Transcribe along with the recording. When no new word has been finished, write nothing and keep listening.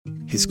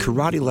his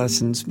karate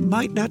lessons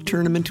might not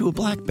turn him into a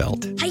black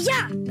belt.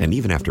 Hi-ya! And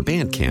even after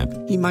band camp,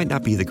 he might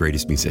not be the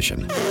greatest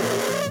musician.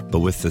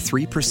 But with the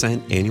 3%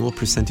 annual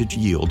percentage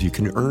yield you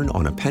can earn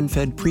on a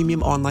PenFed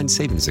premium online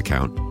savings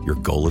account, your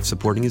goal of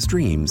supporting his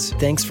dreams...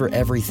 Thanks for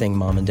everything,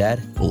 Mom and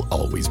Dad. ...will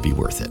always be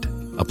worth it.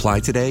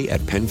 Apply today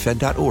at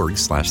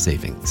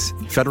PenFed.org/savings.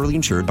 Federally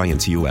insured by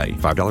NCUA.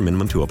 $5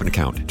 minimum to open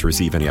account. To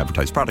receive any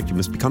advertised product, you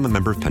must become a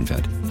member of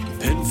PenFed.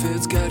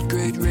 PenFed's got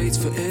great rates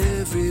for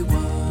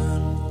everyone.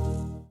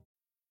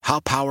 How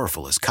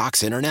powerful is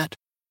Cox Internet?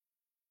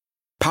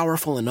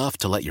 Powerful enough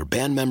to let your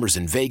band members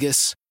in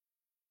Vegas,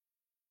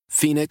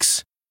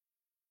 Phoenix,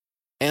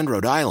 and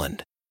Rhode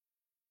Island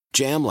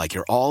jam like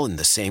you're all in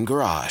the same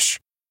garage.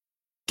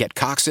 Get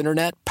Cox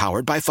Internet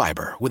powered by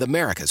fiber with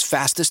America's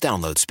fastest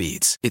download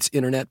speeds. It's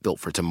internet built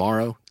for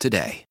tomorrow,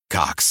 today.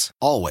 Cox,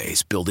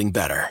 always building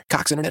better.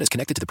 Cox Internet is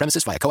connected to the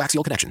premises via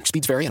coaxial connection.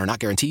 Speeds vary and are not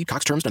guaranteed.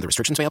 Cox terms and other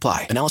restrictions may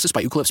apply. Analysis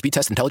by Ookla Speed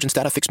Test Intelligence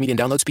Data. Fixed median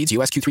download speeds.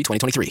 US Q3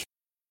 2023.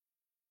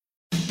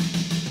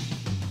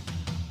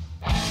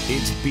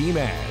 It's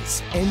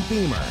Beamaz and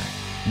Beamer.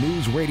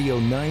 News Radio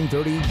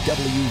 930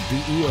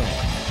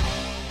 WBEN.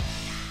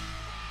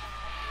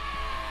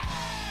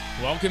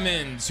 Welcome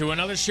in to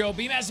another show,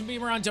 Beamaz and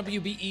Beamer on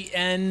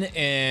WBEN,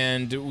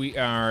 and we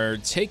are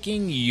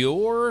taking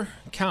your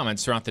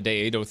comments throughout the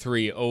day,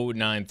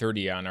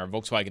 803-0930 on our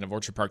Volkswagen of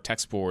Orchard Park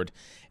text board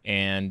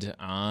and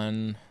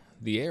on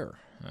the air.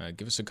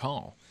 Give us a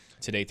call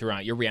today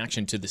throughout your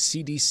reaction to the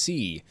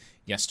CDC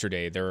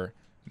yesterday. Their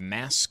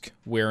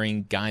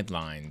mask-wearing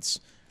guidelines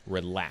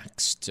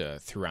relaxed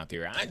throughout the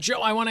year.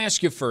 Joe, I want to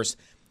ask you first,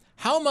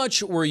 how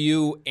much were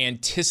you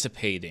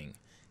anticipating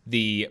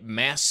the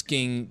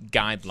masking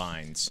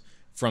guidelines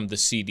from the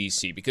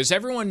CDC? Because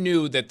everyone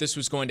knew that this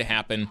was going to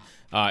happen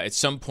at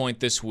some point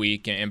this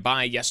week, and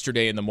by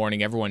yesterday in the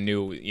morning, everyone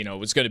knew, it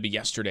was going to be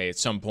yesterday at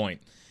some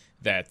point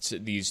that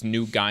these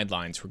new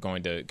guidelines were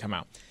going to come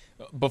out.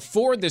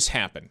 Before this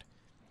happened,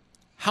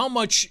 how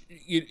much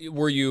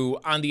were you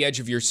on the edge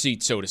of your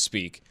seat, so to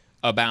speak,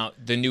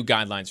 about the new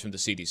guidelines from the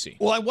CDC?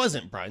 Well, I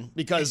wasn't, Brian,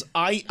 because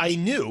I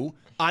knew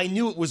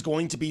it was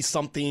going to be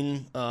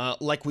something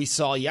like we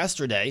saw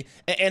yesterday.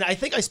 And I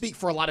think I speak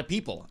for a lot of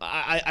people.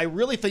 I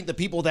really think the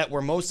people that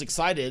were most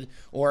excited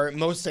or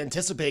most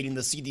anticipating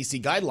the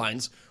CDC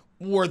guidelines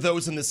were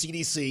those in the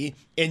CDC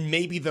and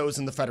maybe those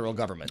in the federal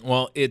government.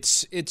 Well,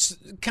 it's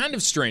kind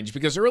of strange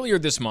because earlier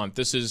this month,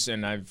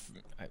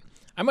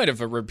 I might have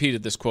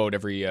repeated this quote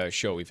every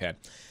show we've had.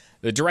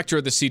 The director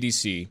of the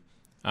CDC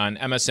on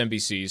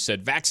MSNBC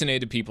said,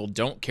 vaccinated people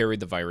don't carry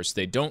the virus.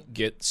 They don't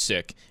get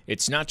sick.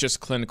 It's not just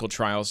clinical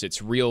trials.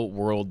 It's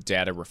real-world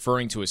data,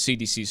 referring to a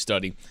CDC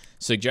study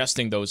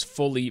suggesting those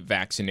fully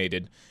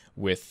vaccinated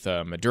with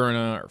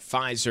Moderna or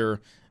Pfizer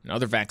and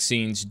other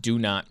vaccines do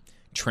not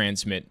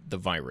transmit the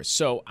virus.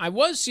 So I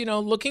was,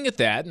 looking at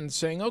that and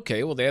saying,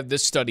 okay, well, they have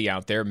this study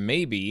out there,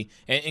 maybe,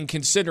 and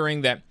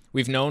considering that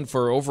we've known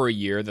for over a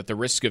year that the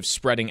risk of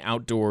spreading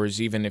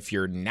outdoors, even if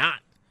you're not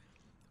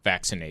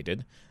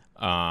vaccinated,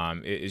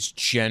 is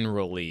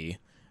generally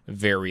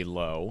very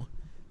low,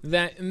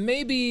 that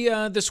maybe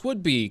this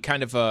would be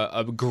kind of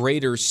a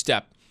greater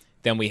step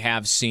than we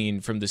have seen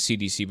from the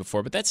CDC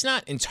before. But that's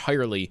not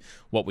entirely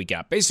what we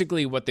got.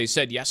 Basically, what they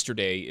said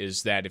yesterday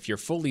is that if you're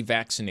fully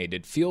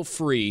vaccinated, feel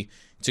free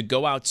to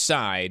go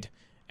outside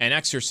and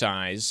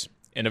exercise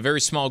in a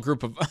very small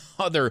group of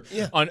other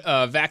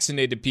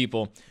vaccinated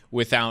people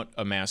without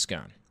a mask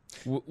on,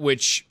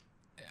 which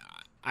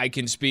I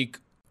can speak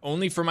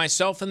only for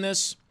myself in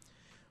this.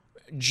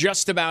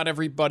 Just about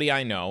everybody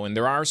I know, and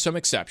there are some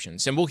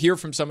exceptions, and we'll hear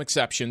from some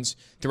exceptions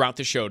throughout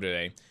the show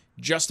today,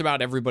 just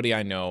about everybody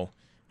I know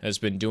has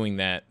been doing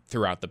that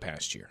throughout the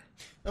past year.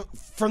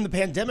 From the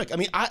pandemic,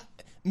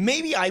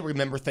 maybe I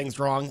remember things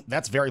wrong.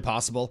 That's very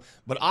possible.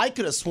 But I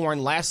could have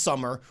sworn last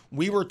summer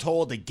we were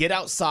told to get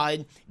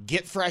outside,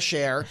 get fresh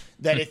air,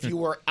 that if you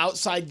were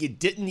outside, you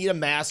didn't need a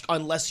mask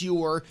unless you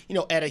were,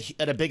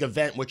 at a big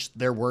event, which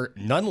there were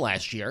none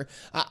last year.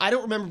 I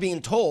don't remember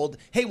being told,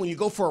 hey, when you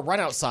go for a run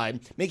outside,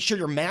 make sure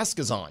your mask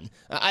is on.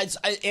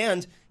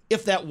 And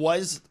if that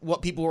was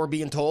what people were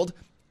being told,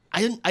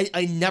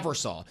 I never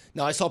saw.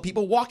 Now, I saw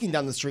people walking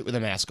down the street with a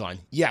mask on.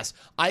 Yes,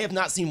 I have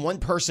not seen one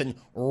person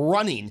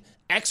running,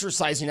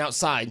 exercising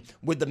outside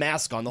with the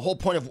mask on. The whole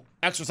point of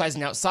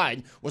exercising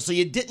outside was so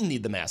you didn't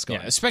need the mask on.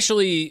 Yeah,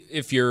 especially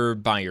if you're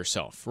by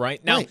yourself,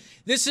 right? Now,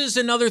 This is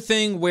another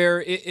thing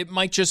where it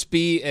might just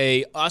be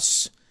a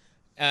us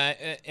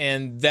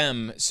and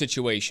them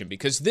situation,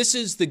 because this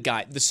is the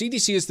guide. The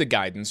CDC is the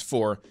guidance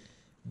for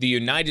the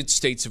United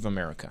States of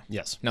America.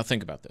 Yes. Now,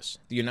 think about this.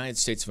 The United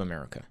States of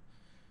America.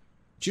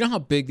 Do you know how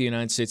big the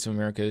United States of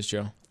America is,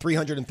 Joe?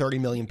 330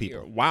 million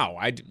people. Wow.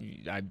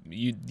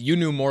 You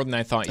knew more than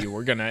I thought you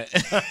were going to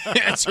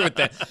answer with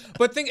that.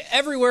 But think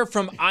everywhere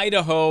from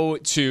Idaho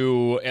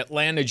to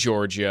Atlanta,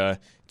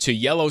 Georgia, to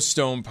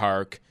Yellowstone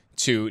Park,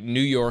 to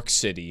New York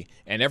City,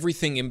 and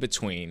everything in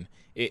between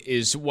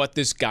is what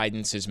this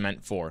guidance is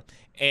meant for.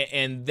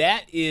 And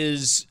that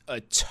is a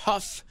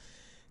tough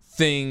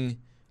thing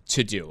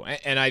to do.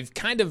 And I've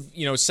kind of,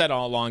 said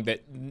all along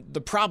that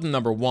the problem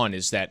number one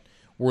is that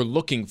we're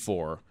looking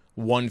for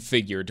one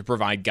figure to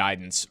provide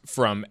guidance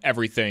from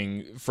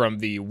everything from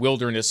the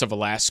wilderness of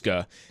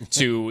Alaska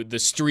to the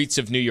streets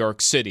of New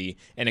York City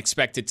and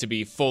expect it to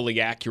be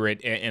fully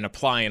accurate and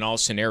apply in all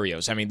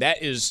scenarios. I mean,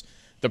 that is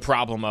the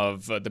problem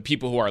of the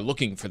people who are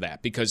looking for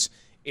that, because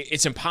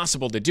it's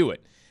impossible to do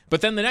it.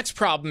 But then the next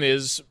problem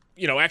is,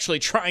 actually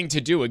trying to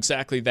do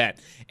exactly that.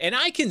 And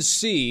I can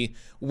see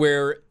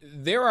where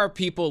there are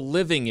people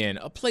living in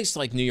a place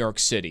like New York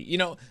City,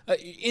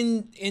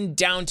 in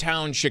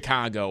downtown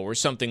Chicago or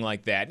something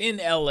like that, in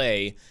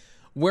LA,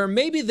 where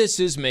maybe this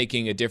is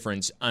making a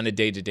difference on a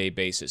day-to-day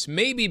basis.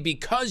 Maybe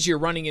because you're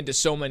running into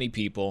so many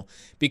people,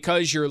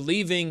 because you're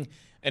leaving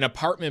an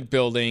apartment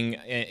building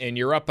and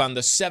you're up on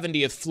the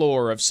 70th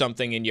floor of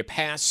something and you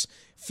pass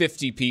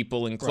 50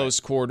 people in close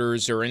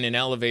quarters or in an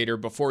elevator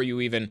before you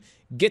even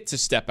get to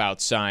step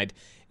outside.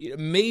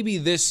 Maybe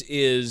this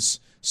is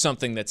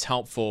something that's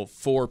helpful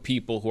for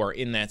people who are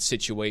in that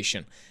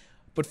situation.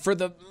 But for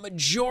the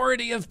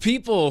majority of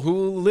people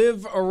who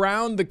live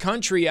around the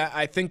country,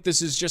 I think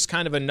this is just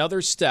kind of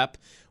another step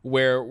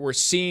where we're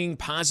seeing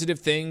positive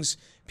things.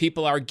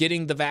 People are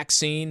getting the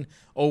vaccine.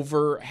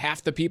 Over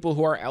half the people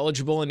who are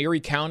eligible in Erie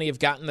County have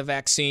gotten the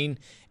vaccine.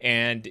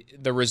 And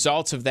the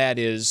result of that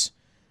is,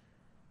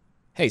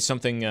 hey,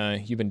 something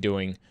you've been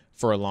doing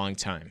for a long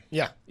time.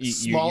 Yeah,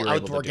 small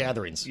outdoor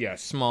gatherings. Yeah,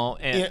 small.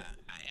 And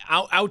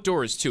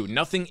outdoors, too.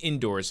 Nothing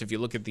indoors. If you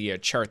look at the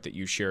chart that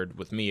you shared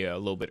with me a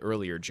little bit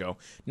earlier, Joe.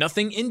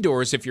 Nothing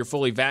indoors if you're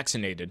fully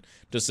vaccinated.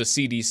 Does the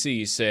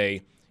CDC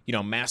say,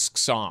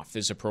 masks off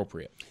is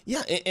appropriate?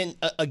 Yeah, and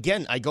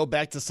again, I go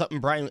back to something,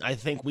 Brian, I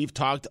think we've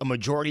talked a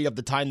majority of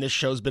the time this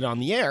show's been on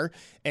the air,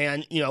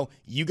 and,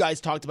 you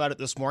guys talked about it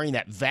this morning,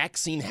 that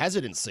vaccine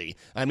hesitancy.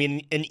 I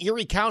mean, in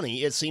Erie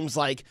County, it seems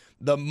like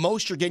the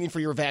most you're getting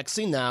for your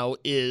vaccine now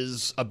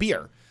is a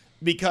beer,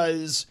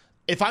 because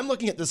if I'm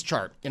looking at this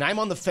chart and I'm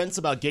on the fence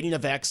about getting a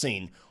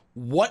vaccine,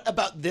 what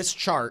about this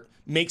chart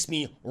makes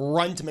me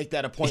run to make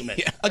that appointment?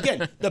 Yeah.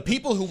 Again, the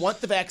people who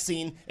want the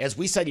vaccine, as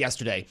we said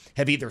yesterday,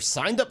 have either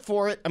signed up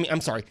for it.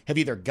 Have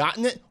either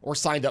gotten it or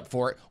signed up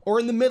for it, or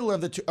in the middle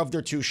of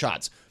their two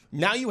shots.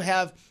 Now you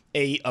have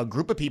a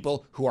group of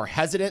people who are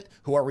hesitant,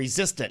 who are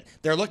resistant.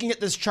 They're looking at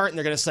this chart and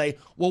they're going to say,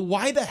 well,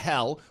 why the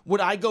hell would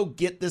I go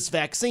get this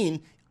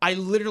vaccine? I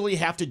literally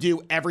have to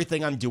do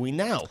everything I'm doing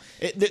now.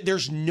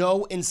 There's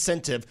no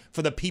incentive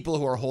for the people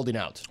who are holding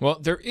out. Well,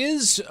 there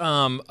is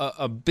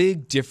a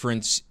big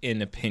difference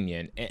in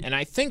opinion. And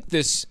I think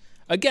this,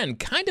 again,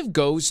 kind of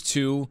goes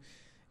to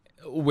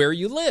where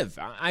you live.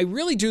 I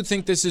really do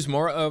think this is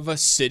more of a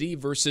city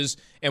versus,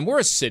 and we're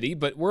a city,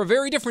 but we're a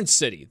very different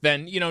city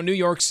than, New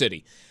York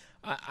City.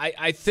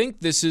 I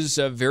think this is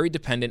very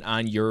dependent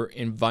on your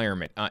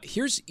environment.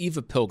 Here's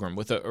Eva Pilgrim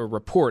with a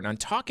report on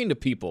talking to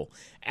people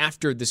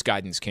after this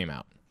guidance came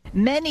out.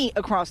 Many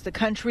across the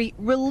country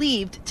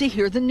relieved to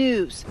hear the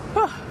news.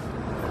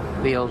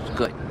 Feels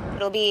good.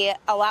 It'll be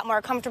a lot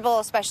more comfortable,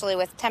 especially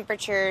with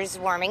temperatures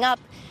warming up,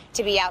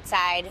 to be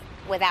outside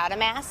without a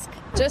mask.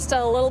 Just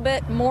a little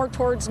bit more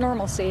towards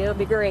normalcy. It'll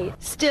be great.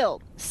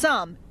 Still,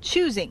 some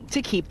choosing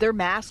to keep their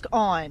mask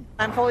on.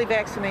 I'm fully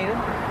vaccinated,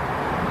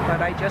 but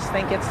I just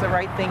think it's the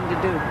right thing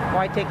to do.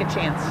 Why take a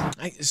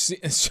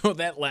chance? So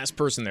that last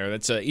person there,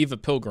 that's Eva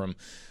Pilgrim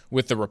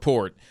with the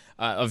report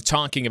of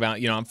talking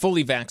about, I'm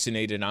fully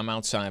vaccinated, I'm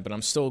outside, but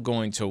I'm still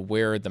going to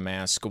wear the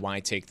mask.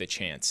 Why take the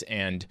chance?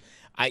 And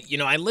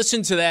I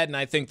listened to that and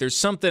I think there's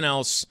something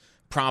else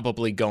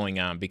probably going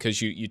on,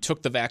 because you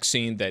took the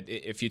vaccine that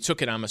if you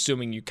took it, I'm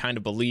assuming you kind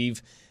of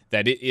believe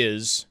that it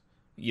is,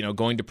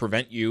 going to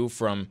prevent you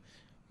from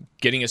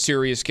getting a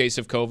serious case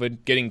of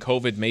COVID, getting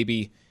COVID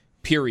maybe,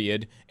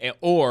 period,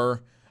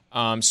 or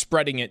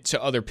spreading it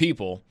to other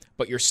people,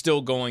 but you're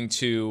still going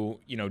to,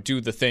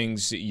 do the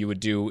things that you would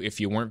do if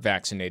you weren't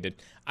vaccinated.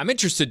 I'm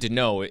interested to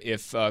know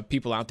if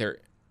people out there,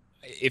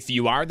 if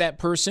you are that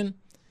person,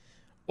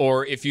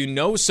 or if you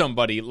know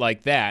somebody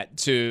like that,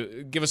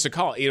 to give us a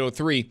call,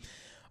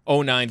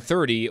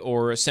 803-0930,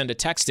 or send a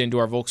text into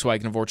our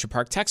Volkswagen of Orchard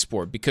Park text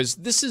board, because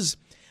this is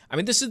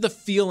the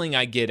feeling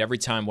I get every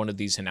time one of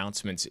these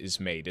announcements is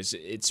made.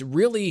 It's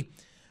really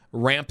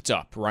ramped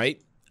up,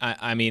 right?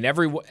 I mean,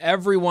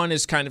 everyone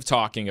is kind of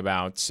talking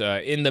about,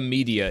 in the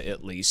media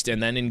at least,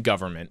 and then in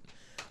government,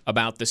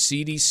 about the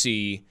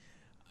CDC,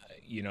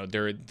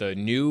 they're the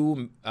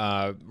new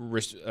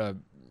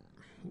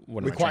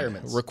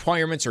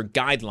requirements or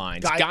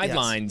guidelines.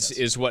 Guidelines yes.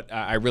 is what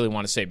I really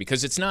want to say,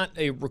 because it's not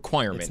a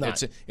requirement.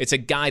 It's a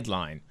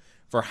guideline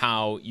for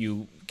how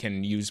you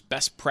can use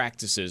best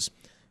practices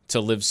to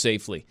live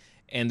safely.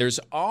 And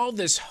there's all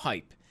this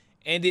hype,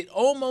 and it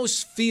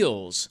almost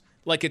feels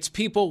like it's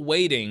people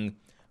waiting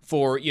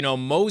for,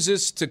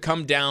 Moses to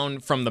come down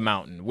from the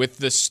mountain with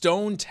the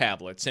stone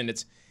tablets, and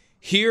it's,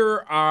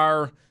 here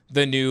are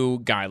the new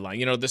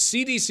guideline. The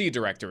CDC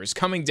director is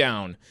coming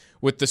down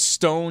with the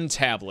stone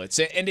tablets,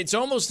 and it's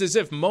almost as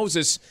if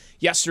Moses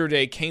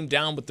yesterday came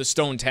down with the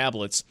stone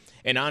tablets,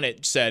 and on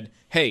it said,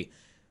 hey,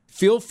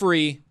 feel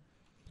free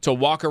to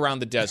walk around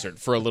the desert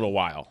for a little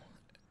while.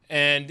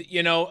 And,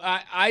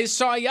 I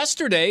saw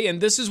yesterday, and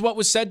this is what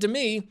was said to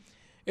me,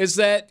 is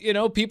that,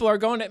 people are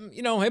going,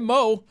 hey,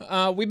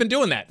 Mo, we've been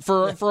doing that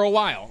for a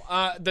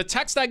while. The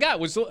text I got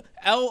was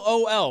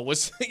LOL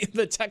was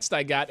the text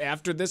I got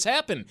after this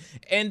happened.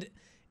 And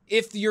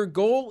if your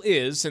goal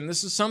is, and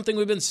this is something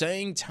we've been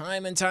saying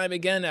time and time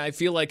again, I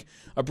feel like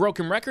a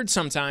broken record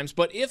sometimes,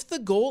 but if the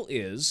goal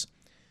is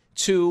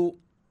to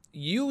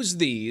use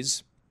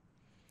these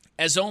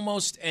as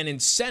almost an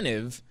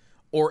incentive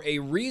or a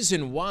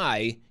reason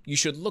why you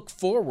should look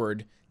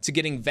forward to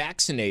getting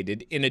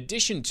vaccinated in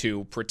addition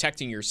to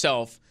protecting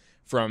yourself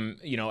from,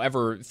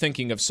 ever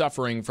thinking of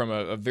suffering from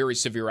a very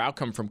severe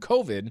outcome from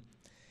COVID,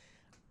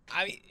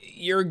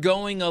 you're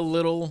going a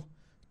little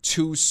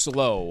too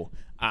slow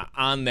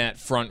on that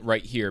front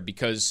right here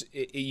because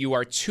you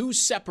are too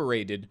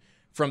separated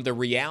from the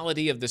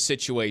reality of the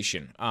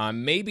situation.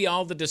 Maybe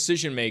all the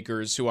decision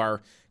makers who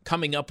are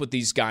coming up with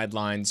these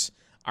guidelines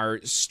are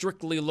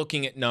strictly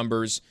looking at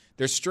numbers.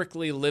 They're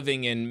strictly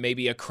living in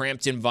maybe a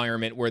cramped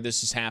environment where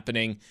this is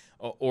happening,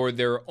 or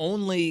they're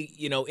only,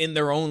 in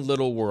their own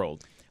little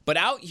world. But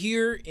out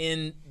here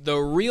in the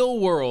real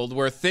world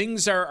where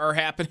things are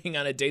happening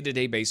on a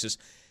day-to-day basis,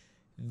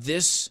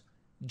 this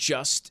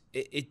just,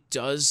 it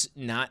does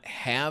not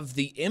have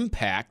the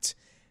impact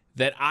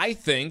that I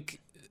think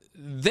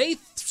they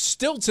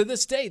still to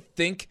this day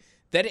think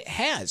that it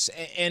has.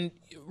 And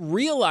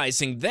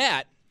realizing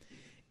that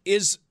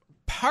is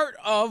part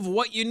of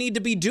what you need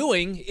to be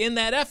doing in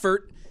that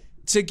effort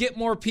to get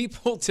more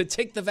people to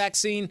take the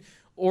vaccine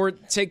or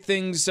take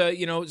things,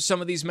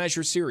 some of these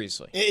measures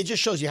seriously. It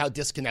just shows you how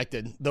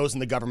disconnected those in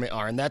the government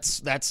are, and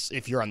that's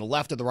if you're on the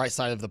left or the right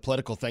side of the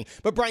political thing.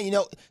 But Brian,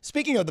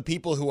 speaking of the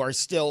people who are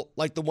still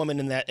like the woman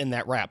in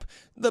that rap,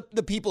 the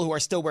people who are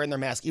still wearing their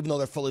mask even though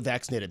they're fully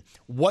vaccinated,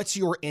 what's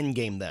your end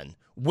game then?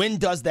 When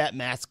does that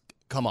mask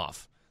come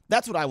off?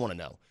 That's what I want to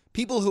know.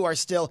 People who are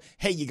still,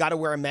 hey, you got to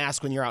wear a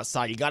mask when you're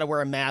outside. You got to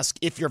wear a mask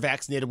if you're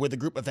vaccinated with a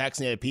group of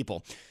vaccinated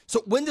people.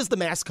 So when does the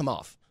mask come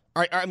off?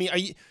 Are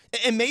you?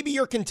 And maybe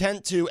you're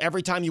content to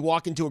every time you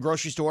walk into a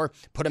grocery store,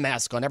 put a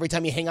mask on. Every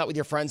time you hang out with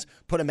your friends,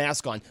 put a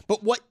mask on.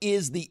 But what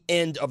is the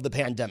end of the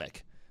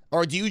pandemic?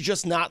 Or do you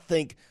just not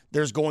think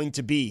there's going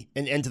to be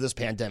an end to this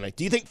pandemic?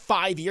 Do you think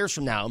 5 years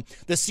from now,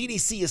 the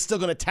CDC is still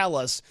going to tell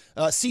us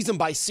season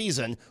by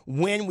season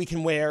when we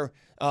can wear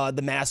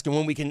the mask and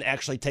when we can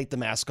actually take the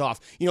mask off?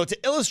 To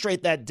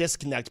illustrate that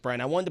disconnect,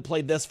 Brian, I wanted to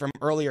play this from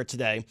earlier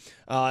today.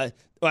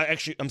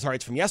 Actually, I'm sorry,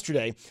 it's from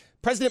yesterday.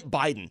 President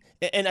Biden,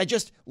 and I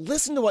just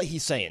listen to what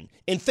he's saying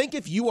and think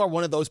if you are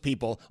one of those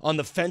people on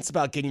the fence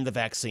about getting the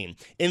vaccine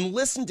and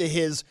listen to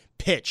his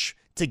pitch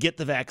to get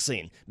the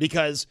vaccine.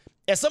 Because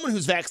as someone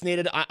who's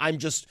vaccinated, I'm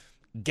just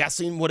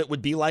guessing what it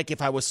would be like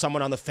if I was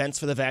someone on the fence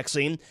for the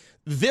vaccine.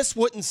 This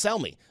wouldn't sell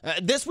me.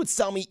 This would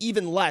sell me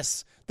even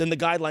less than the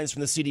guidelines from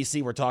the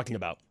CDC we're talking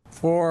about.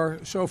 For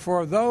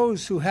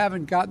those who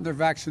haven't gotten their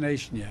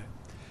vaccination yet,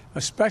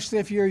 especially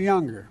if you're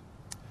younger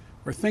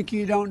or think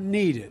you don't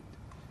need it,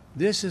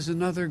 this is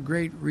another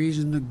great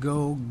reason to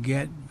go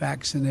get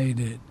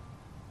vaccinated.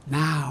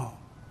 Now.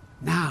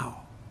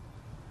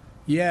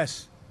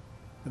 Yes,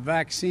 the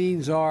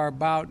vaccines are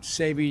about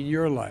saving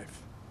your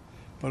life,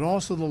 but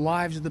also the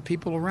lives of the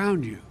people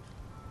around you.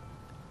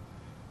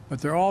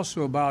 But they're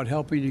also about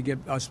helping you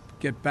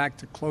get back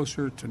to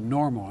closer to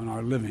normal in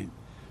our living,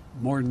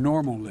 more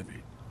normal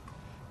living.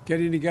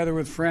 Getting together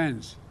with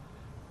friends,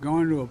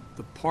 going to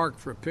the park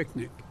for a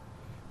picnic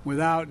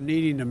without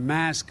needing to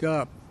mask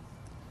up.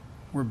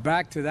 We're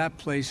back to that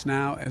place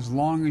now as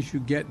long as you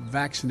get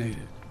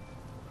vaccinated.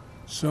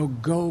 So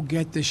go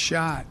get the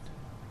shot.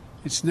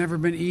 It's never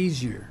been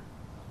easier.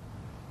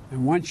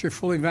 And once you're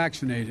fully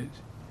vaccinated,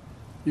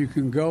 you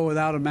can go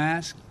without a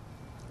mask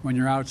when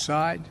you're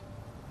outside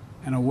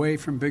and away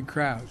from big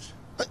crowds.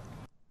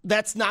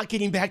 That's not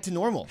getting back to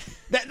normal.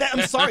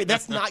 I'm sorry,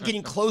 that's not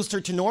getting closer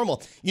to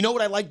normal. You know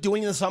what I like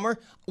doing in the summer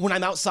when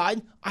I'm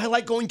outside? I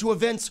like going to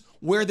events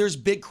where there's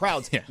big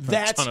crowds. Yeah,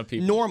 that's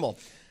normal.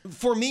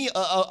 For me,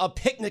 a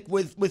picnic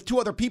with two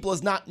other people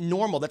is not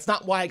normal. That's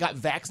not why I got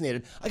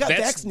vaccinated. I got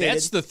vaccinated.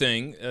 That's the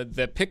thing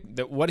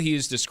that what he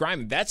is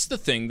describing. That's the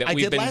thing that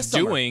we've been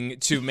doing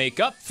to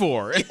make up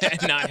for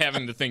not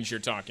having the things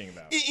you're talking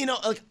about.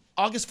 Like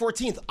August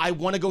 14th, I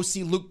want to go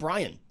see Luke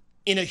Bryan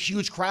in a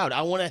huge crowd.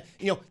 I want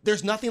to,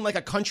 there's nothing like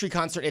a country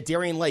concert at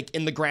Darien Lake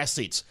in the grass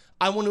seats.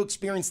 I want to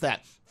experience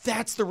that.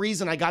 That's the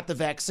reason I got the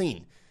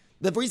vaccine.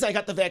 The reason I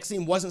got the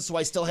vaccine wasn't so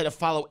I still had to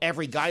follow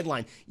every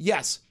guideline.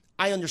 Yes,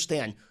 I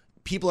understand.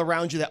 People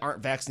around you that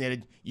aren't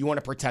vaccinated, you want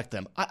to protect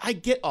them. I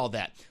get all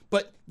that.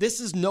 But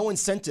this is no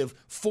incentive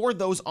for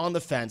those on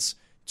the fence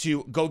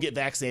to go get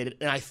vaccinated.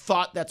 And I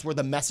thought that's where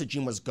the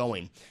messaging was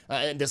going.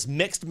 And this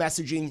mixed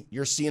messaging,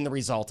 you're seeing the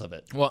result of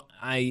it. Well,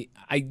 I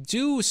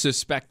do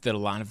suspect that a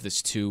lot of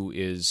this, too,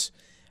 is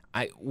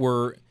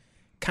we're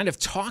kind of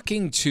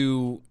talking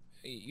to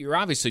 – you're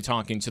obviously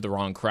talking to the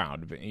wrong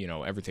crowd,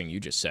 everything you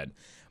just said.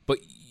 But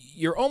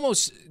you're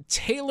almost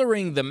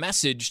tailoring the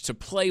message to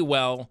play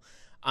well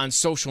on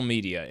social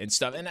media and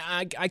stuff. And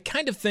I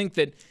kind of think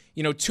that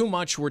too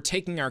much we're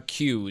taking our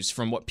cues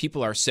from what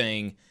people are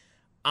saying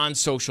on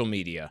social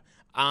media,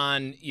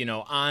 on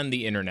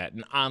the internet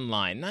and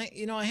online.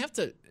 And I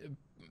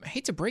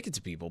hate to break it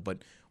to people, but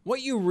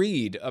what you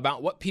read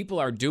about what people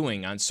are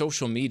doing on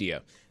social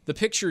media, the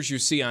pictures you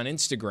see on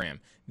Instagram,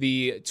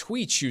 the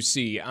tweets you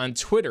see on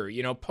Twitter,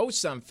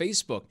 posts on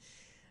Facebook,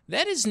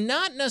 that is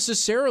not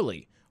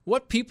necessarily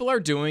what people are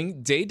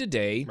doing day to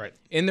day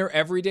in their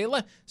everyday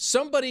life.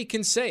 Somebody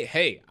can say,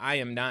 hey,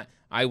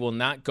 I will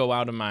not go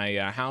out of my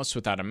house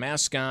without a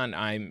mask on.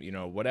 I'm,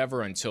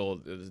 whatever until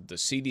the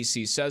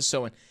CDC says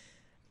so. And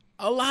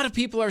a lot of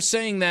people are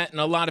saying that, and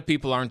a lot of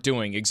people aren't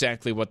doing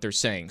exactly what they're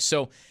saying.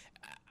 So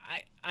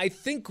I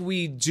think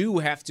we do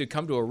have to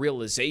come to a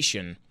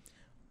realization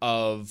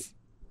of,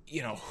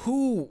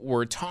 who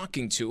we're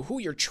talking to, who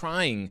you're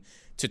trying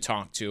to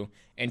talk to,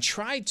 and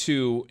try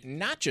to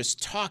not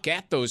just talk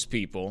at those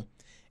people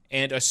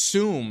and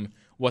assume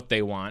what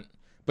they want,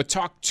 but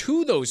talk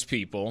to those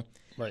people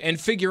and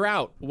figure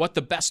out what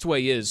the best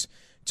way is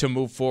to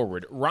move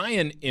forward.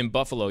 Ryan in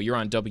Buffalo, you're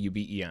on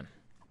WBEN.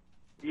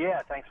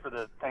 Yeah, thanks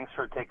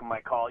for taking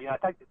my call. I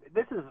think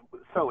this is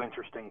so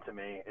interesting to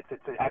me.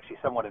 It's actually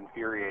somewhat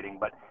infuriating,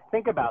 but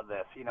think about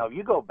this. If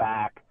you go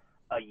back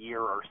a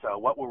year or so,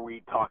 what were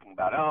we talking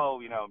about?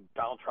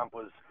 Donald Trump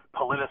was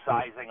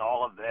politicizing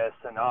all of this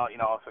and all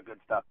sorts of good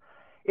stuff.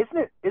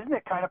 Isn't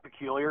it kind of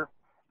peculiar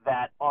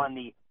that on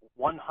the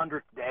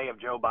 100th day of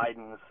Joe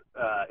Biden's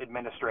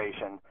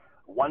administration,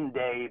 one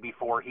day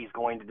before he's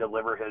going to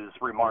deliver his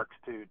remarks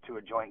to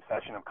a joint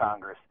session of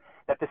Congress,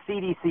 that the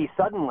CDC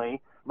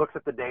suddenly looks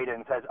at the data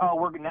and says, oh,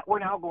 we're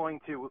now going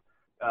to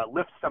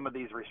lift some of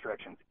these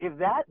restrictions. If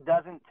that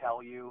doesn't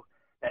tell you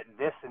that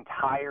this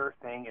entire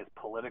thing is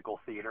political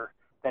theater,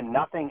 then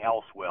nothing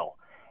else will.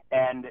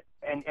 And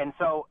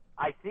so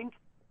I think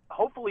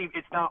hopefully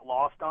it's not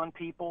lost on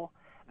people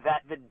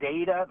that the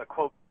data, the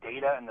quote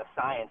data and the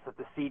science that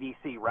the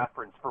CDC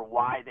referenced for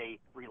why they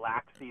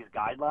relaxed these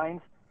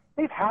guidelines,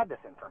 they've had this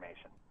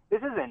information.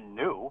 This isn't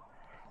new.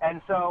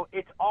 And so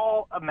it's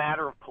all a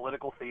matter of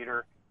political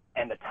theater,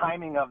 and the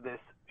timing of this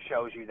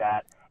shows you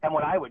that. And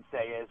what I would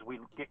say is we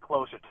get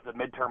closer to the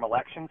midterm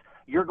elections,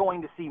 you're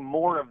going to see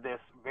more of this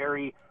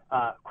very,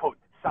 quote,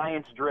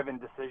 science-driven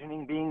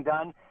decisioning being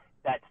done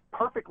that's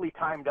perfectly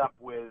timed up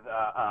with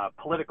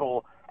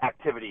political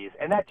activities.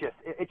 And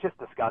it's just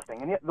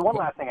disgusting. And the one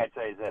last thing I'd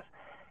say is this.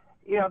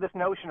 This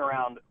notion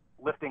around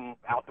lifting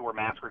outdoor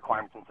mask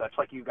requirements and such,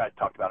 like you guys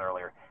talked about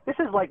earlier. This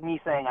is like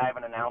me saying I have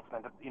an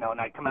announcement,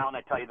 and I come out and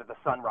I tell you that the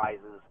sun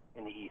rises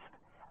in the east.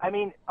 I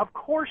mean, of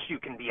course you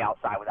can be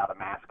outside without a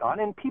mask on,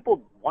 and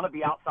people want to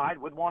be outside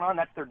with one on.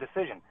 That's their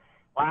decision.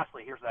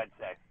 Lastly, here's what I'd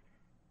say.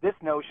 This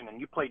notion, and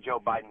you played Joe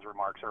Biden's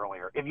remarks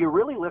earlier, if you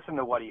really listen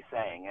to what he's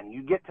saying and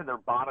you get to the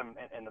bottom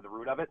and to the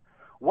root of it,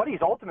 what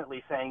he's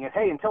ultimately saying is,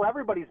 hey, until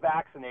everybody's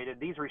vaccinated,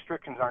 these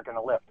restrictions aren't going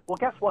to lift. Well,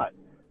 guess what?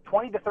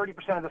 20 to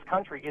 30% of this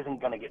country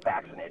isn't going to get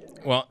vaccinated.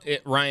 Well,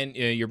 Ryan,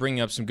 you're bringing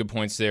up some good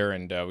points there,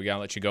 and we got to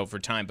let you go for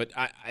time. But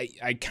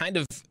I kind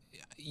of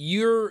 –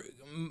 you're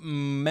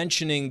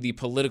mentioning the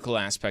political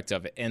aspect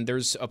of it, and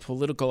there's a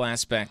political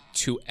aspect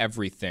to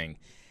everything.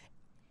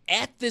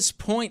 At this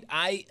point,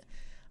 I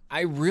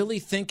really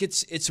think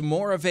it's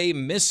more of a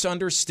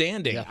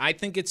misunderstanding. Yeah. I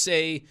think it's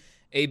a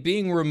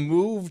being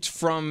removed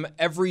from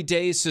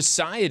everyday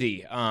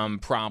society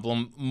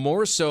problem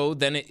more so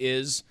than it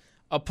is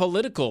a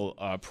political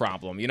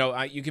problem.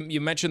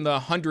 You mentioned the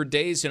 100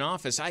 days in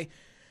office.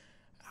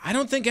 I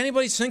don't think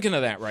anybody's thinking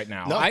of that right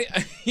now.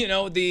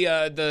 No.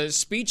 The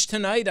speech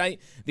tonight,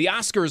 the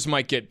Oscars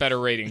might get better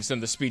ratings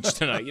than the speech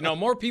tonight.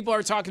 More people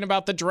are talking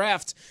about the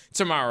draft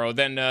tomorrow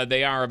than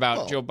they are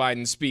about Joe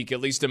Biden's speech, at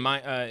least in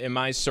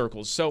my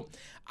circles. So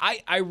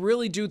I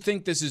really do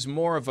think this is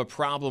more of a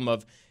problem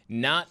of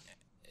not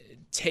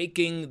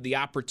taking the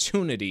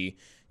opportunity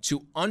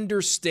to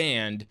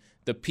understand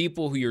the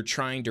people who you're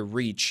trying to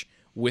reach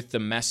with the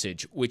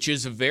message, which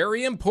is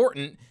very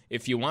important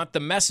if you want the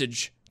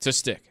message to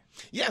stick.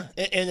 Yeah,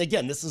 and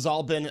again, this has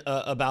all been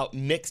about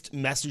mixed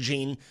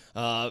messaging.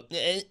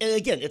 And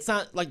again, it's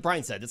not, like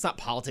Brian said, it's not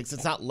politics.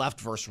 It's not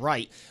left versus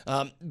right.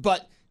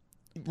 But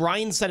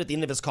Ryan said at the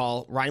end of his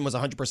call, Ryan was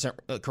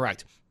 100%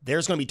 correct.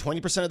 There's going to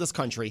be 20% of this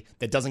country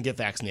that doesn't get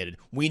vaccinated.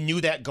 We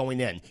knew that going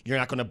in. You're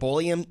not going to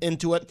bully them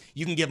into it.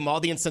 You can give them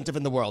all the incentive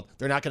in the world.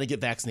 They're not going to get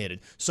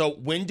vaccinated. So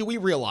when do we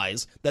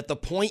realize that the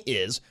point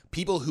is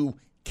people who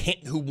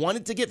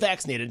wanted to get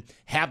vaccinated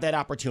have that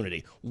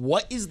opportunity?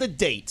 What is the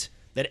date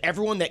that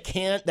everyone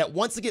that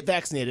wants to get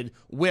vaccinated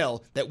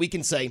will, that we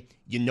can say,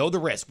 the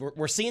risk?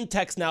 We're seeing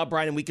texts now,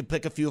 Brian, and we can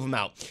pick a few of them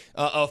out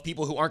of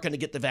people who aren't going to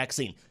get the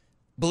vaccine.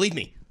 Believe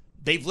me,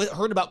 they've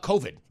heard about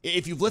COVID.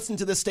 If you've listened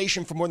to this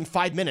station for more than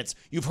 5 minutes,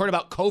 you've heard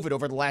about COVID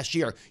over the last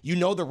year. You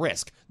know the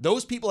risk.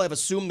 Those people have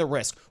assumed the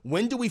risk.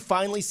 When do we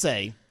finally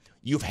say,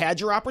 you've had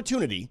your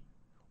opportunity,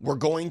 we're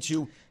going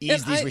to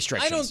ease these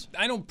restrictions?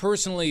 I don't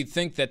personally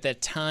think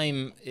that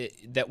time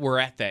that we're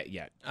at that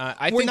yet.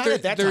 I we're think not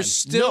at that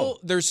there's time.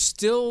 There's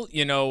still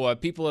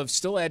people have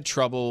still had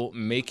trouble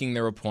making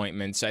their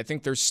appointments. I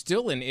think there's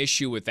still an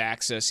issue with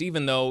access,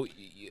 even though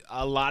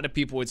a lot of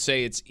people would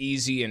say it's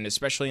easy, and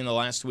especially in the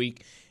last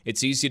week,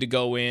 it's easy to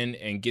go in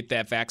and get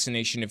that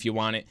vaccination if you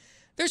want it.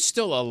 There's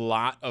still a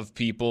lot of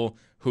people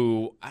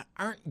who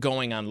aren't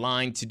going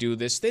online to do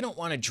this. They don't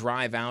want to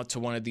drive out to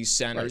one of these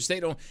centers.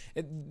 Right.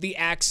 The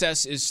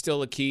access is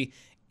still a key.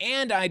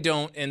 And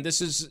and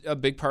this is a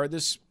big part of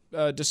this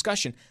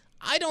discussion,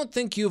 I don't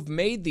think you've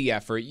made the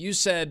effort. You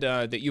said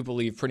that you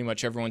believe pretty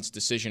much everyone's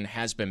decision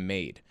has been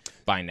made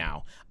by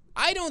now.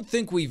 I don't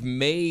think we've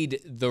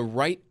made the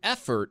right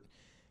effort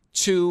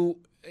to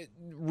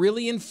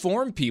really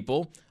inform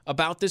people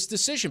about this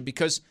decision,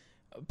 because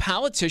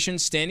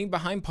politicians standing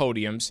behind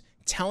podiums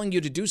telling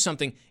you to do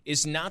something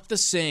is not the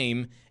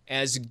same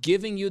as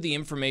giving you the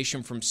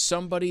information from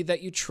somebody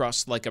that you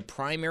trust, like a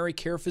primary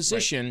care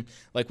physician,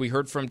 like we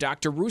heard from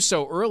Dr.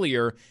 Russo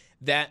earlier,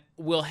 that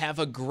will have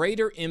a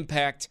greater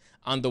impact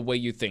on the way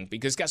you think.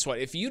 Because guess what?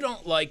 If you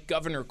don't like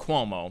Governor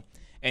Cuomo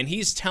and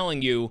he's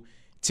telling you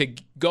to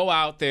go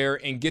out there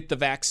and get the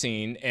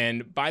vaccine,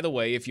 and by the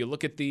way, if you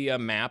look at the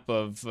map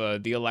of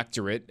the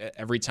electorate,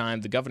 every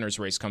time the governor's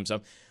race comes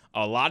up,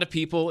 a lot of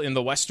people in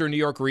the Western New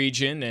York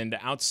region and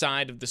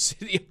outside of the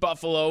city of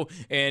Buffalo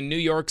and New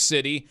York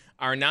City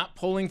are not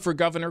polling for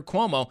Governor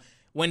Cuomo.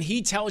 When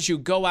he tells you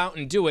go out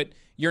and do it,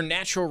 your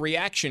natural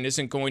reaction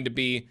isn't going to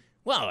be,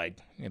 well, I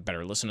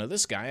better listen to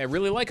this guy. I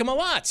really like him a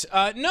lot.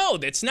 No,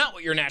 that's not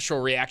what your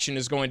natural reaction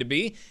is going to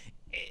be.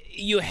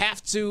 You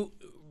have to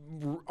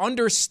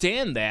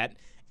understand that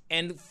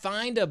and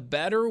find a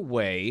better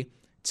way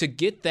to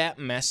get that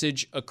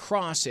message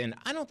across, and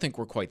I don't think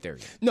we're quite there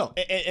yet. No,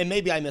 and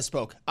maybe I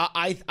misspoke.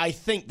 I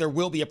think there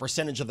will be a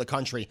percentage of the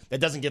country that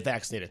doesn't get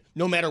vaccinated,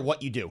 no matter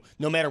what you do.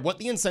 No matter what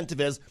the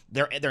incentive is,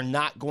 they're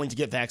not going to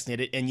get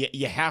vaccinated, and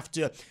you have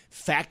to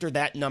factor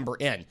that number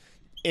in.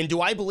 And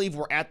do I believe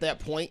we're at that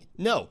point?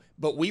 No,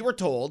 but we were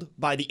told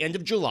by the end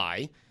of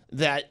July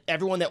that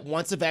everyone that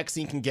wants a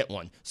vaccine can get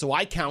one. So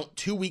I count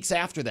 2 weeks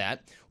after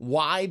that.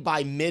 Why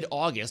by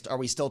mid-August are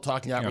we still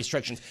talking about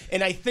restrictions?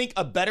 And I think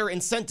a better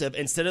incentive,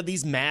 instead of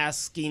these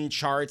masking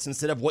charts,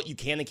 instead of what you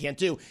can and can't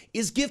do,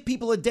 is give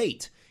people a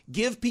date.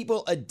 Give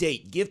people a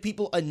date. Give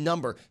people a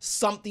number,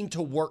 something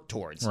to work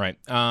towards. Right.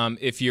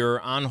 If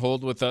you're on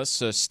hold with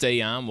us,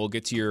 stay on. We'll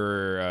get to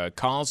your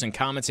calls and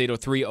comments,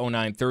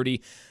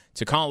 803-0930.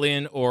 To call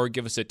in or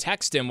give us a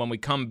text. And when we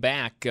come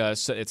back at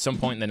some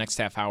point in the next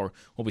half hour,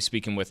 we'll be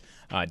speaking with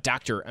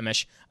Dr.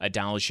 Amesh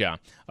Adalja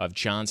of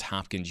Johns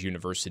Hopkins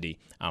University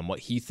on what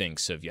he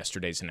thinks of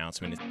yesterday's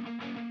announcement.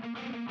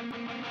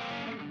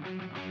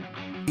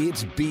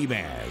 It's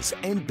Beamaz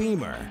and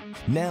Beamer.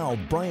 Now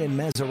Brian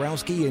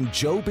Mazurowski and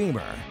Joe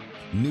Beamer.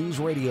 News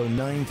Radio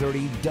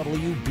 930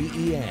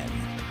 WBEN.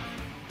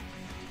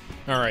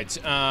 All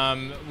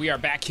right. We are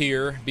back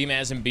here,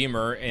 Beamaz and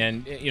Beamer.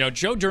 And,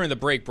 Joe during the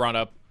break brought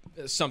up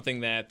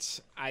something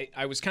that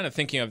I was kind of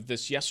thinking of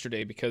this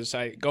yesterday, because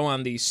I go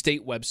on the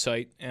state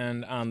website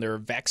and on their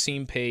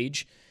vaccine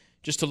page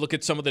just to look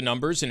at some of the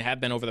numbers, and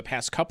have been over the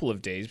past couple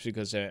of days,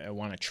 because I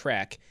want to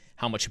track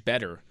how much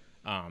better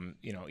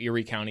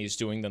Erie County is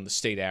doing than the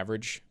state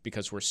average,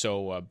 because we're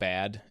so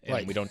bad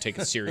and we don't take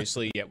it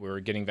seriously, yet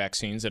we're getting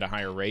vaccines at a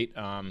higher rate.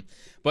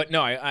 But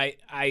no,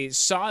 I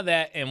saw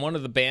that, and one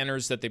of the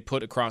banners that they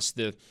put across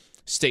the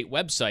state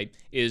website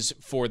is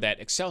for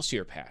that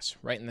Excelsior Pass,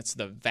 right? And that's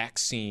the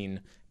vaccine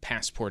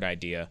passport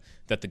idea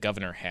that the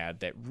governor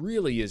had that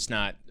really is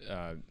not,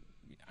 I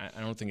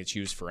don't think it's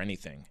used for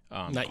anything.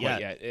 Not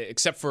yet.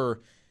 Except for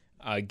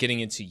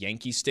getting into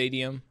Yankee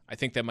Stadium. I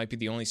think that might be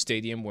the only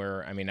stadium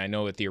where, I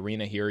know at the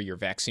arena here, your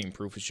vaccine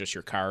proof is just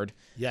your card.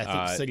 Yeah,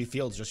 I think Citi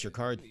Field's just your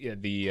card. Yeah,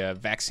 the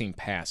vaccine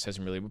pass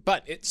hasn't really,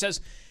 but it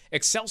says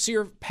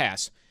Excelsior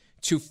Pass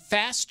to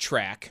fast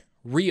track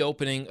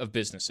reopening of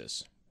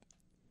businesses.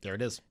 There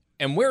it is.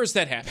 And where does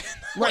that happen?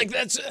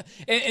 That's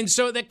and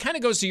so that kind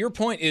of goes to your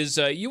point, is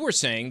you were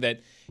saying that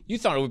you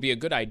thought it would be a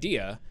good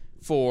idea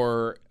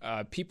for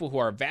people who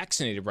are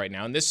vaccinated right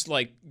now. And this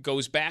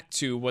goes back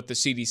to what the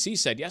CDC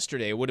said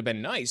yesterday. It would have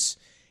been nice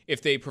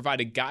if they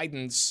provided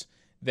guidance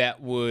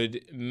that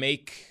would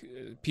make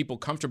people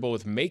comfortable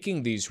with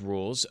making these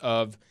rules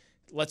of,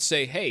 let's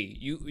say, hey,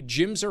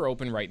 gyms are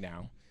open right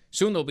now.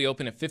 Soon they'll be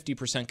open at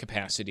 50%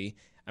 capacity.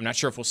 I'm not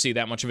sure if we'll see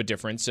that much of a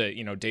difference, day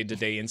to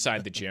day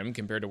inside the gym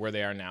compared to where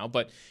they are now.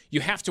 But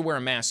you have to wear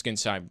a mask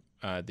inside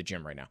the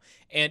gym right now,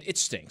 and it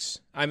stinks.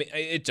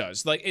 It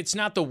does. It's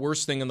not the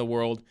worst thing in the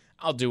world.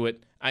 I'll do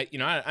it. I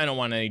don't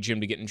want any gym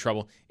to get in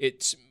trouble.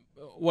 It's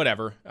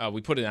whatever.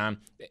 We put it on.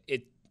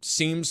 It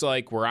seems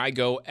like where I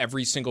go,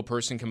 every single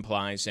person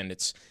complies, and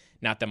it's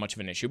not that much of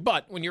an issue.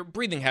 But when you're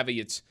breathing heavy,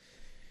 it's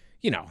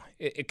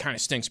it kind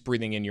of stinks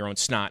breathing in your own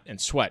snot and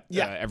sweat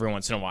every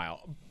once in a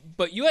while.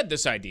 But you had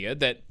this idea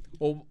that,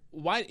 well,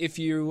 why, if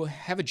you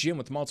have a gym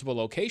with multiple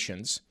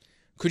locations,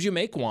 could you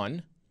make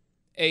one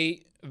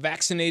a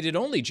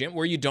vaccinated-only gym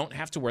where you don't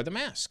have to wear the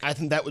mask? I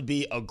think that would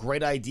be a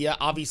great idea.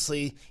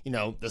 Obviously,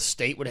 the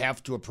state would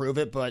have to approve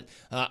it, but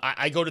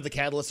I go to the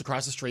Catalyst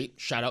across the street,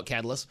 shout out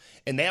Catalyst,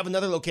 and they have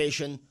another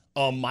location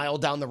a mile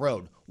down the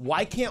road.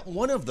 Why can't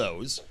one of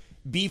those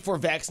be for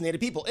vaccinated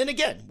people. And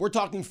again, we're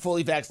talking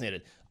fully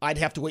vaccinated. I'd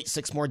have to wait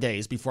 6 more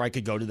days before I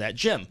could go to that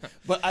gym.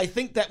 But I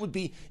think that would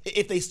be,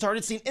 if they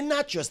started seeing, and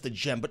not just the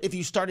gym, but if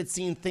you started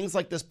seeing things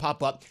like this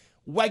pop up.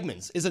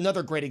 Wegmans is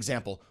another great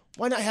example.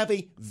 Why not have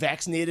a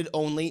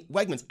vaccinated-only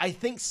Wegmans? I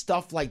think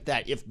stuff like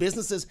that, if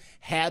businesses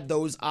had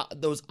those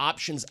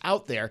options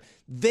out there,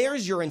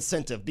 there's your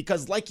incentive.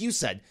 Because like you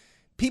said,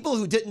 people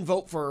who didn't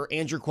vote for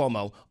Andrew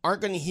Cuomo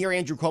aren't going to hear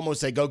Andrew Cuomo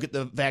say, go get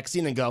the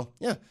vaccine and go,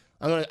 yeah,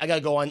 I got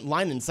to go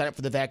online and sign up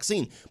for the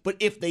vaccine. But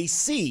if they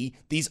see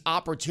these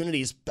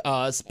opportunities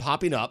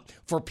popping up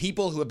for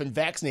people who have been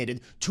vaccinated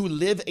to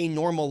live a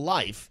normal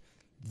life,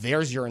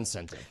 there's your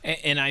incentive.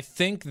 And I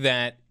think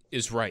that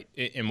is right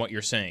in what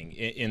you're saying,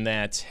 in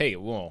that, hey,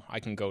 well,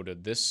 I can go to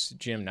this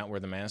gym, not wear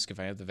the mask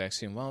if I have the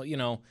vaccine. Well,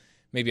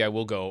 maybe I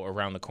will go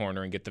around the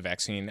corner and get the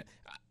vaccine.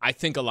 I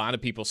think a lot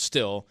of people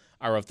still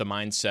are of the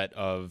mindset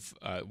of,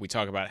 we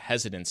talk about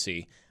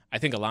hesitancy. I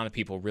think a lot of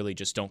people really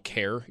just don't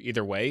care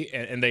either way,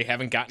 and they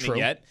haven't gotten it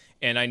yet.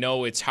 And I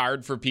know it's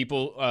hard for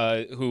people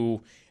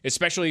who,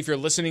 especially if you're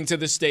listening to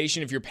this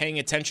station, if you're paying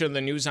attention to the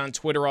news on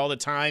Twitter all the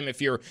time,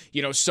 if you're,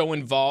 so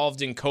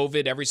involved in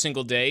COVID every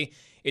single day,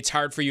 it's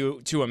hard for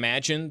you to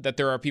imagine that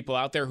there are people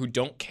out there who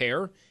don't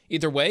care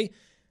either way.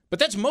 But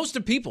that's most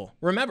of people.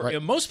 Remember,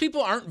 most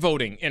people aren't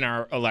voting in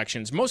our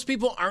elections. Most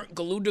people aren't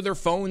glued to their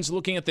phones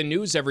looking at the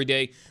news every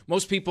day.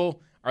 Most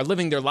people are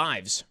living their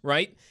lives,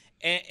 right?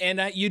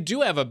 And you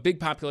do have a big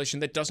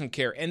population that doesn't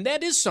care. And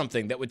that is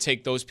something that would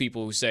take those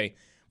people who say,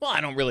 well,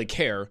 I don't really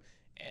care,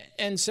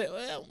 and say,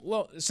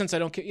 well, since I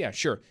don't care, yeah,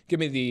 sure, give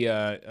me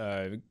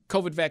the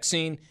COVID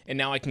vaccine, and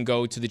now I can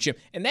go to the gym.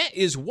 And that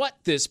is what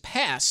this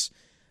pass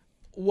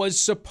was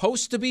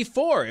supposed to be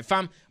for.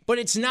 But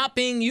it's not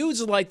being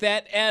used like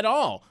that at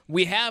all.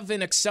 We have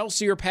an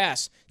Excelsior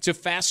pass to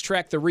fast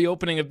track the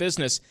reopening of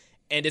business,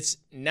 and it's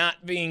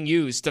not being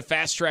used to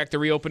fast track the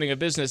reopening of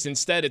business.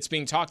 Instead, it's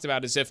being talked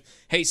about as if,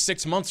 hey,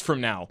 6 months from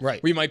now,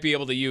 we might be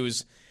able to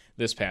use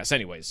this pass.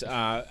 Anyways,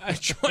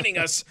 joining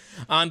us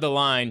on the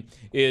line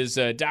is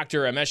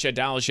Dr. Amesha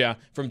Dalja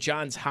from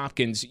Johns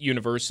Hopkins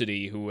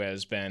University, who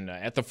has been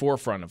at the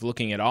forefront of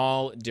looking at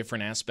all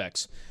different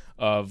aspects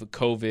of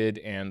COVID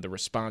and the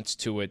response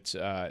to it.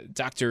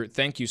 Doctor,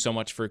 thank you so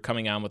much for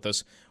coming on with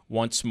us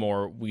once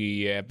more.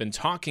 We have been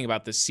talking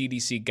about the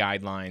CDC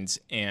guidelines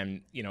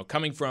and,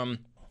 coming from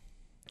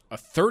a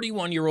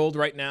 31-year-old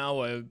right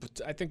now,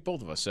 I think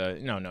both of us,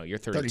 no, you're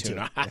 32.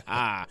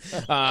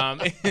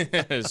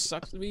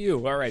 Sucks to be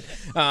you. All right.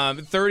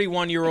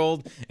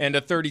 31-year-old and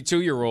a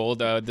 32-year-old.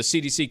 The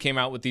CDC came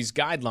out with these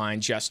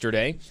guidelines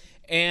yesterday,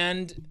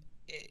 and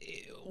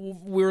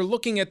we're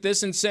looking at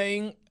this and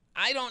saying,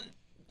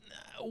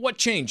 what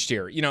changed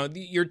here?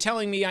 You're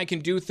telling me I can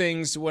do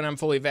things when I'm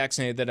fully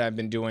vaccinated that I've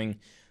been doing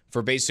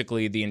for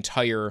basically the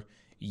entire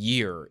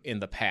year in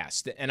the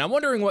past. And I'm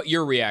wondering what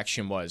your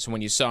reaction was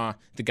when you saw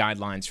the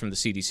guidelines from the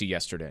CDC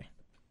yesterday.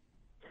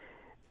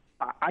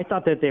 I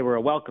thought that they were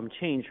a welcome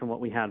change from what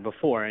we had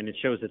before, and it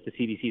shows that the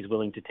CDC is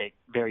willing to take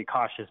very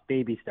cautious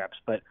baby steps.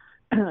 But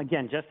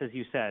again, just as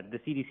you said, the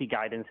CDC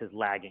guidance is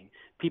lagging.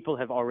 People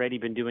have already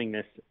been doing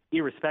this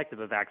irrespective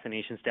of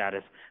vaccination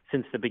status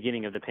since the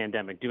beginning of the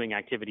pandemic, doing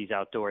activities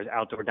outdoors,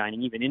 outdoor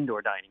dining, even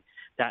indoor dining.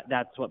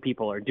 That's what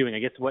people are doing. I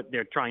guess what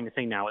they're trying to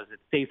say now is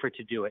it's safer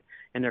to do it,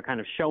 and they're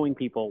kind of showing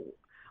people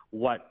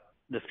what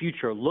the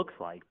future looks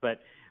like.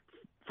 But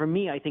for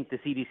me, I think the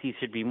CDC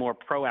should be more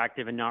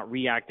proactive and not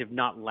reactive,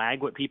 not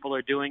lag what people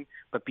are doing,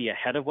 but be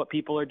ahead of what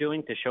people are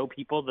doing to show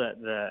people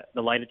the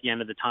light at the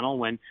end of the tunnel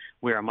when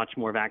we're a much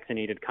more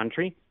vaccinated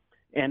country.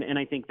 And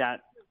I think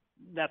that's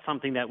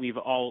something that we've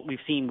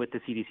seen with the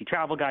CDC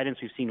travel guidance.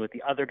 We've seen with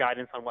the other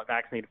guidance on what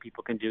vaccinated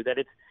people can do, that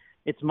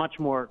it's much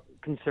more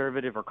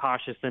conservative or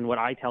cautious than what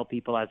I tell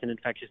people as an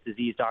infectious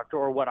disease doctor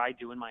or what I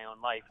do in my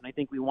own life. And I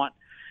think we want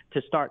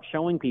to start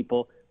showing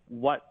people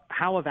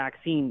how a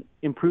vaccine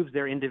improves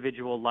their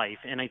individual life.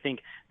 And I think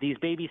these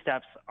baby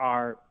steps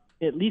are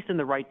at least in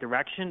the right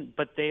direction,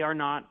 but they are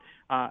not,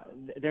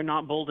 they're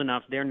not bold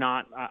enough. They're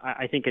not,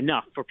 I think,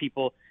 enough for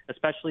people,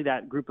 especially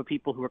that group of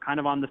people who are kind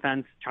of on the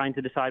fence, trying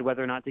to decide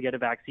whether or not to get a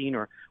vaccine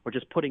or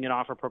just putting it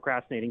off or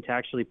procrastinating, to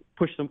actually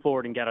push them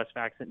forward and get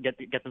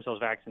themselves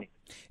vaccinated.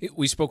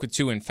 We spoke with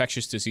 2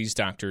 infectious disease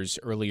doctors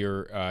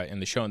earlier in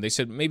the show, and they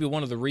said maybe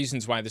one of the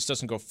reasons why this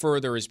doesn't go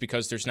further is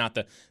because there's not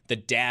the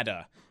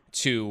data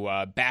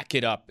to back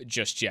it up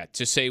just yet,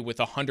 to say with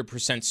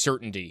 100%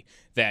 certainty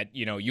that,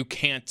 you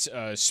can't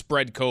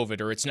spread COVID,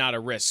 or it's not a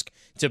risk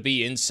to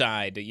be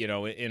inside,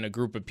 in a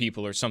group of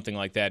people or something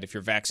like that if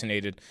you're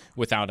vaccinated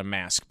without a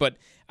mask. But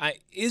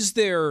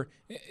there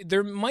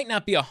might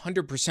not be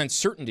 100%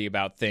 certainty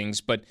about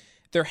things, but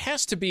there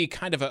has to be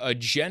kind of a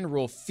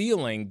general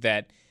feeling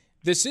that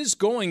this is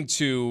going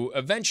to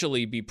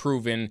eventually be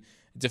proven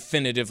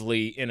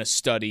definitively in a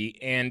study,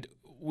 and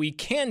we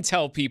can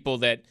tell people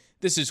that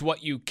this is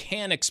what you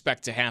can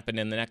expect to happen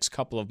in the next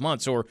couple of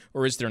months, or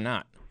is there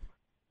not?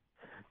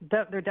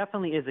 There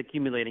definitely is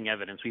accumulating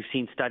evidence. We've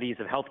seen studies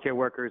of healthcare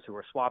workers who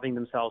are swabbing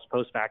themselves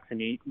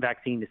post-vaccine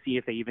to see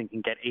if they even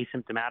can get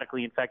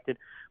asymptomatically infected.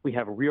 We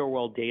have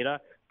real-world data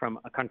from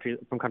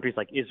countries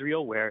like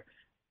Israel, where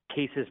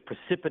cases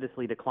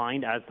precipitously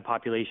declined as the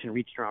population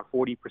reached around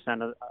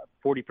 40%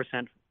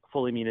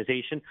 full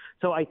immunization.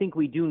 So I think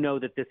we do know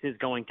that this is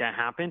going to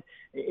happen,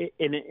 and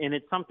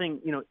it's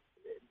something,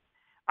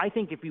 I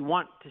think if we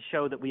want to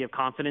show that we have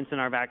confidence in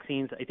our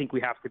vaccines, I think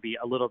we have to be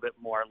a little bit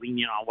more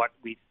lenient on what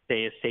we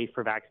say is safe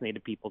for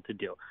vaccinated people to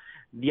do.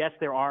 Yes,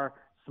 there are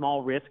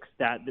small risks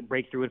that the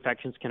breakthrough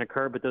infections can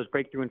occur, but those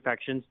breakthrough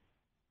infections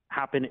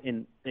happen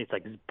in, it's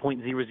like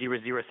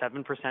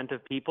 0.00007%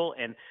 of people,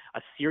 and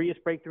a serious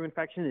breakthrough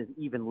infection is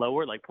even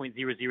lower, like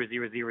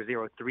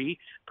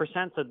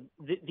 0.00003%. So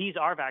these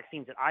are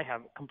vaccines that I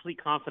have complete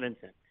confidence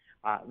in,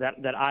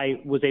 that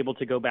I was able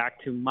to go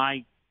back to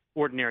my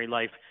ordinary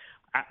life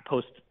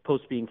post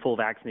being full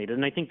vaccinated.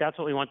 And I think that's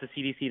what we want the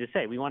CDC to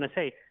say. We want to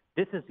say,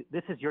 this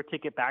is your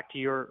ticket back to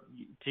your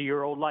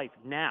old life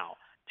now,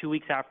 2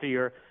 weeks after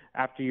your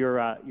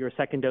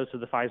second dose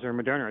of the Pfizer and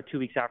Moderna, or 2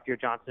 weeks after your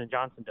Johnson &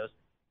 Johnson dose.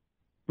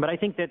 But I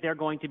think that they're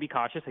going to be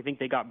cautious. I think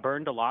they got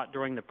burned a lot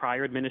during the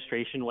prior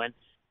administration when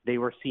they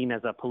were seen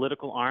as a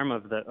political arm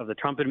of the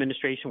Trump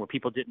administration, where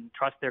people didn't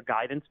trust their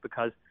guidance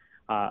because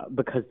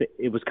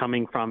it was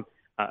coming from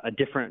a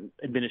different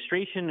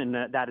administration, and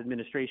that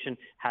administration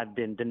had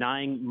been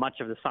denying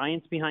much of the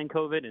science behind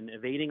COVID and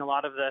evading a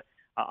lot of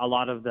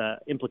the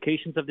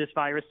implications of this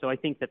virus. So I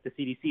think that the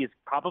CDC is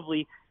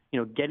probably,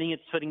 getting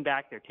its footing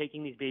back. They're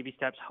taking these baby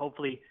steps.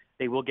 Hopefully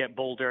they will get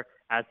bolder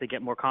as they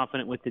get more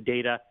confident with the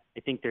data. I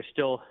think they're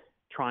still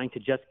trying to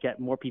just get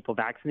more people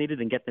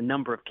vaccinated and get the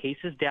number of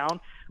cases down.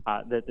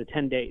 The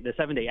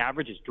 7-day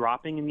average is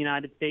dropping in the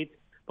United States,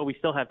 but we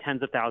still have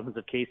tens of thousands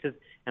of cases.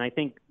 And I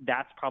think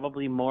that's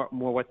probably more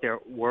what they're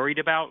worried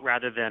about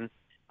rather than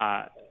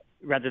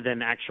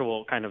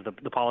actual kind of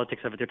the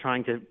politics of it. They're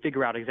trying to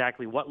figure out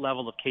exactly what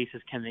level of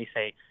cases can they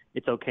say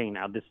it's okay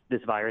now.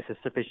 This virus has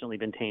sufficiently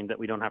been tamed that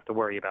we don't have to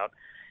worry about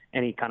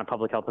any kind of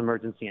public health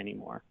emergency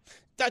anymore.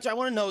 Doctor, I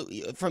want to know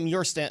from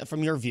your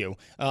view,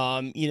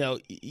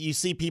 you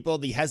see people,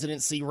 the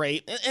hesitancy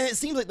rate, and it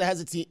seems like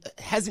the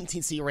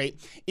hesitancy rate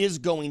is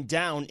going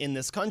down in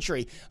this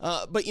country.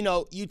 But,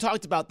 you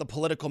talked about the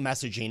political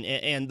messaging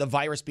and the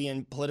virus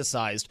being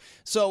politicized.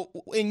 So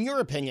in your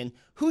opinion,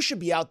 who should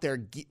be out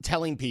there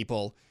telling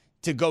people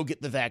to go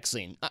get the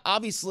vaccine?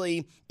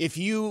 Obviously, if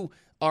you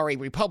are a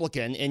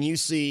Republican and you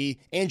see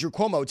Andrew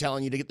Cuomo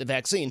telling you to get the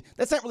vaccine,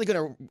 that's not really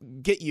going to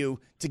get you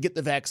to get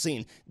the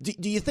vaccine.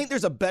 Do you think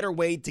there's a better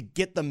way to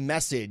get the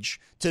message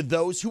to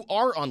those who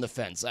are on the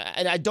fence?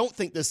 And I don't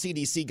think the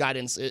CDC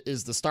guidance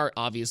is the start,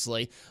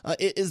 obviously.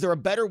 Is there a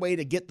better way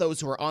to get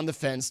those who are on the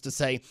fence to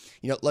say,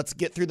 let's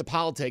get through the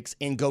politics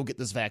and go get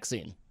this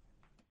vaccine?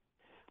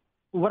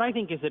 What I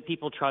think is that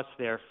people trust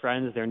their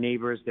friends, their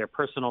neighbors, their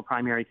personal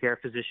primary care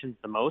physicians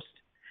the most.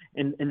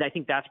 And I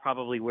think that's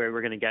probably where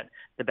we're going to get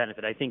the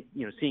benefit. I think,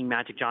 seeing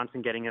Magic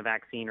Johnson getting a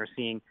vaccine, or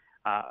seeing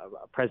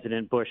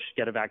President Bush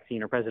get a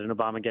vaccine, or President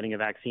Obama getting a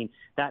vaccine,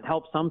 that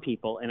helps some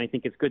people. And I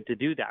think it's good to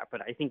do that.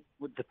 But I think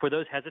for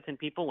those hesitant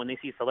people, when they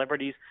see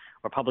celebrities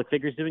or public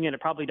figures doing it,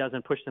 it probably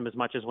doesn't push them as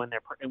much as when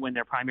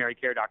their primary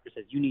care doctor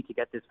says, you need to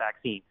get this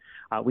vaccine.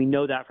 We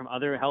know that from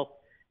other health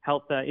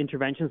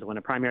interventions. When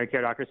a primary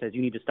care doctor says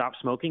you need to stop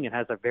smoking, it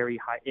has a very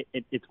high,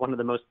 it's one of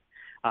the most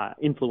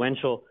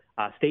influential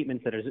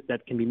statements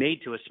that can be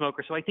made to a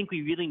smoker. So I think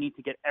we really need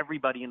to get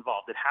everybody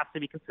involved. It has to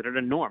be considered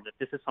a norm that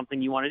this is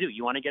something you want to do.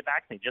 You want to get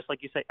vaccinated. Just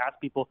like you say, ask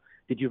people,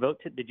 did you vote?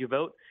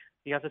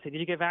 You have to say, did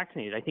you get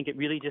vaccinated? I think it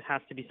really just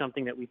has to be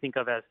something that we think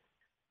of as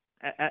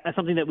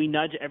something that we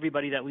nudge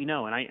everybody that we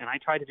know. And I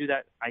try to do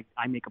that.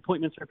 I make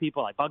appointments for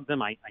people. I bug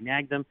them. I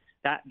nag them.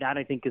 That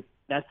I think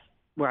that's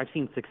where I've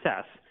seen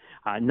success.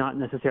 Not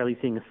necessarily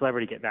seeing a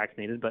celebrity get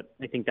vaccinated, but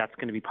I think that's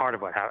going to be part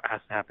of what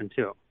has to happen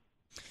too.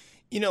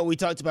 We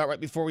talked about right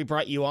before we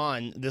brought you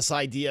on this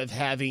idea of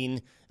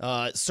having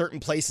certain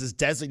places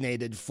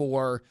designated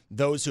for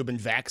those who have been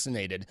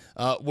vaccinated.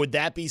 Would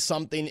that be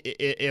something,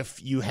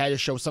 if you had to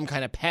show some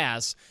kind of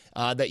pass,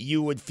 that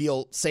you would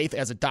feel safe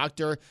as a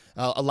doctor,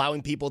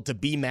 allowing people to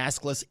be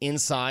maskless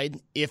inside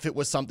if it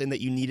was something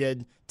that you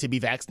needed to be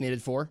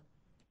vaccinated for?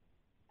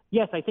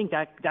 Yes, I think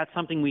that's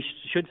something we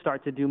should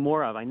start to do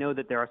more of. I know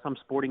that there are some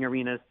sporting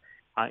arenas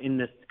in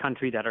this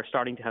country that are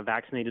starting to have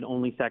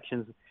vaccinated-only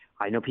sections.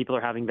 I know people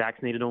are having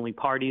vaccinated-only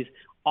parties.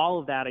 All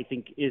of that, I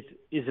think, is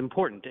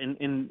important.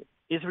 In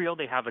Israel,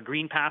 they have a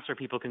green pass where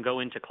people can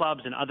go into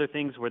clubs and other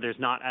things where there's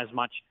not as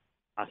much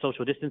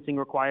social distancing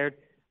required.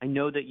 I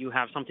know that you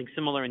have something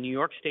similar in New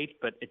York State,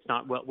 but it's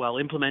not well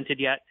implemented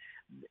yet.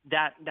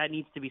 That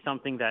needs to be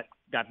something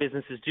that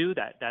businesses do,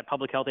 that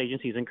public health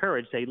agencies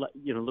encourage. Say,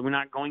 we're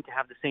not going to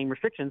have the same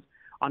restrictions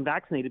on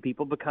vaccinated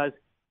people because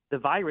the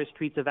virus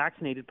treats a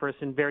vaccinated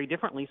person very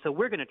differently, so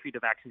we're going to treat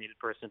a vaccinated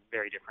person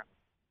very differently.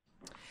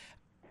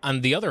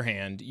 On the other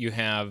hand, you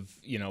have,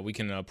 we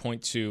can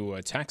point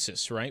to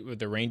Texas, right? Where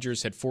the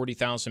Rangers had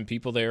 40,000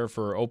 people there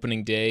for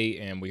opening day,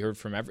 and we heard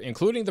from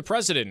including the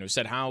president, who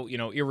said how,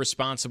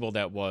 irresponsible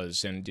that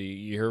was. And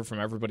you hear from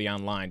everybody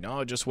online,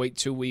 oh, just wait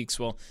 2 weeks.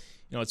 Well,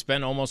 it's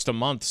been almost a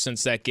month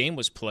since that game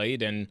was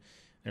played, and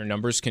their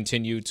numbers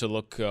continue to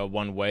look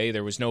one way.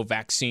 There was no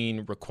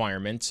vaccine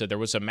requirement. So there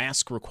was a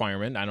mask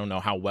requirement. I don't know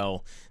how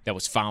well that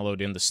was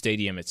followed in the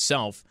stadium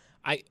itself.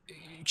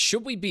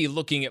 Should we be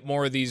looking at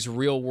more of these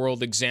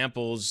real-world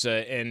examples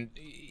and,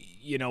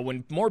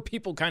 when more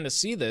people kind of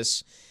see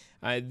this,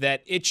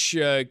 that itch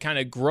kind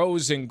of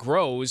grows and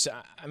grows,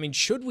 I mean,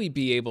 should we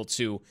be able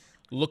to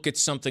look at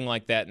something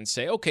like that and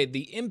say, okay,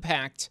 the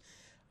impact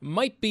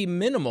might be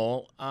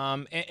minimal,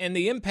 and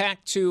the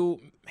impact to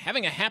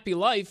having a happy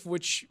life,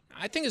 which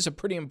I think is a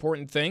pretty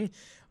important thing,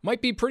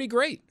 might be pretty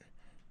great?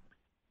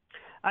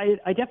 I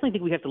definitely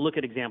think we have to look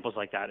at examples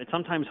like that. It's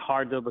sometimes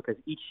hard, though, because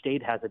each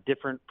state has a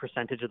different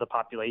percentage of the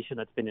population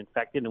that's been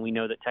infected, and we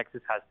know that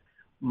Texas has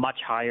much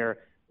higher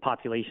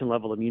population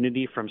level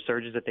immunity from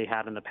surges that they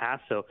had in the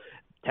past. So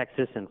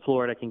Texas and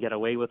Florida can get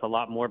away with a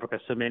lot more because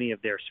so many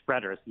of their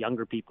spreaders,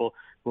 younger people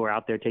who are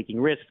out there taking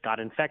risks, got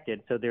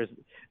infected. So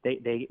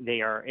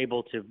they are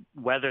able to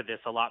weather this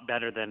a lot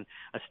better than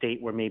a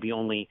state where maybe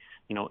only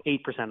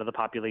 8% of the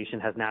population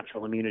has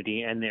natural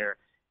immunity, and they're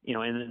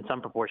in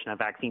some proportion of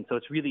vaccine. So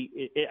it's really,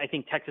 I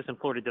think Texas and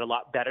Florida did a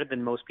lot better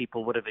than most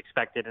people would have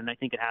expected. And I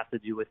think it has to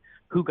do with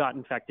who got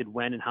infected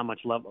when and how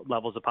much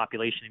levels of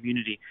population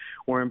immunity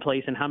were in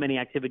place and how many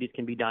activities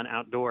can be done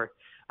outdoor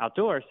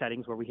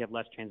settings where we have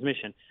less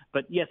transmission.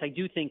 But yes, I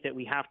do think that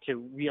we have to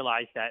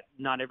realize that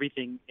not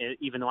everything,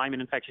 even though I'm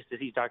an infectious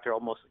disease doctor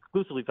almost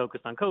exclusively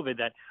focused on COVID,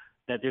 that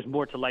there's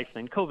more to life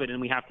than COVID, and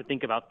we have to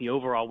think about the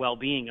overall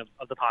well-being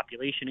of the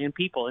population and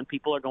people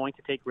are going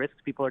to take risks.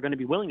 People are going to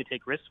be willing to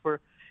take risks for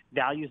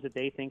values that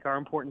they think are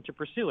important to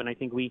pursue. And I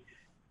think we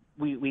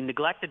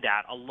neglected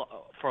that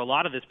for a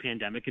lot of this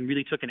pandemic and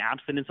really took an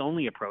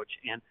abstinence-only approach.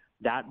 And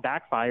that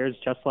backfires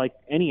just like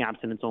any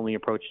abstinence-only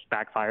approach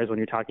backfires when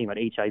you're talking about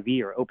HIV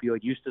or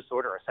opioid use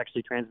disorder or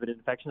sexually transmitted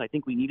infections. I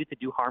think we needed to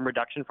do harm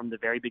reduction from the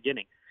very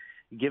beginning,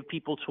 give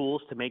people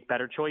tools to make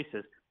better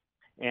choices,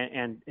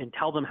 and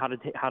tell them how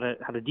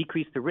to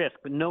decrease the risk,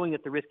 but knowing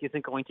that the risk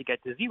isn't going to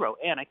get to zero.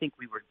 And I think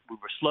we were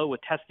slow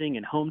with testing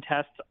and home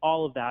tests.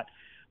 All of that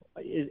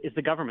is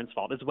the government's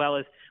fault, as well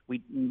as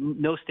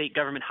no state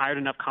government hired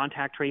enough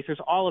contact tracers.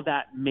 All of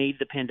that made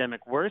the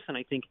pandemic worse, and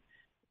I think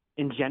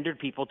engendered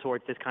people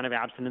towards this kind of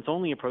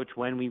abstinence-only approach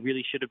when we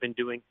really should have been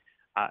doing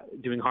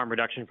harm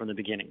reduction from the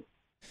beginning.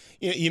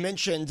 You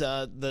mentioned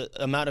the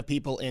amount of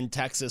people in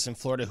Texas and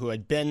Florida who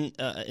had been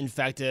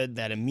infected,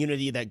 that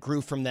immunity that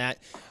grew from that.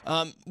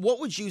 What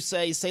would you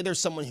say there's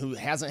someone who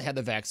hasn't had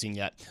the vaccine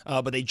yet,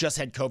 but they just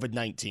had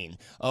COVID-19.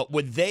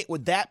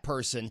 Would that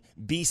person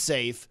be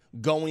safe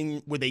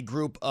going with a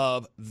group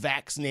of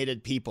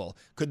vaccinated people?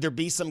 Could there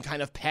be some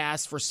kind of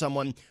pass for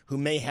someone who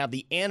may have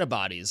the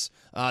antibodies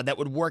that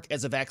would work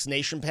as a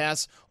vaccination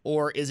pass,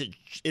 or is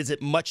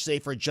it much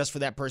safer just for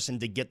that person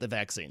to get the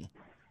vaccine?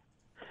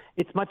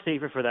 It's much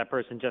safer for that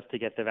person just to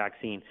get the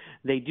vaccine.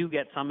 They do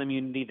get some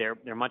immunity.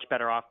 They're much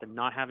better off than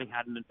not having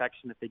had an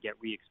infection if they get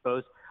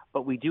re-exposed.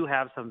 But we do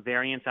have some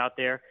variants out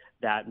there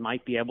that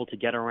might be able to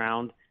get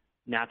around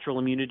natural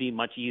immunity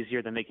much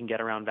easier than they can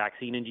get around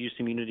vaccine-induced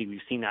immunity.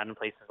 We've seen that in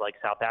places like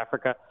South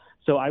Africa.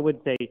 So I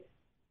would say,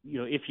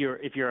 if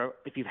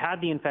you've had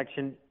the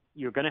infection,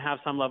 you're going to have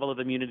some level of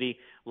immunity,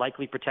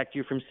 likely protect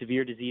you from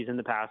severe disease in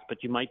the past,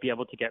 but you might be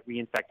able to get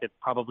reinfected,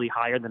 probably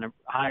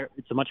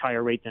it's a much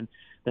higher rate than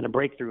a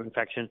breakthrough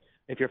infection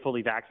if you're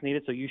fully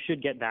vaccinated. So you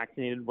should get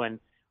vaccinated when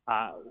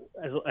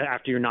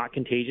after you're not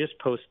contagious,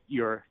 post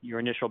your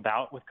initial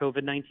bout with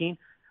COVID-19.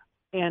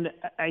 And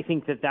I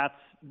think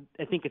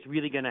it's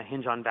really going to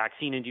hinge on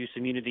vaccine-induced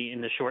immunity in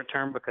the short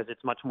term because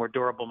it's much more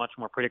durable, much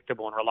more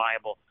predictable and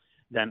reliable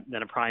than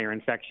a prior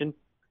infection.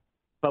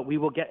 But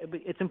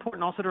it's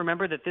important also to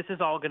remember that this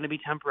is all going to be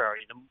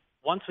temporary.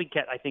 Once we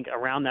get, I think,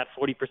 around that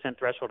 40%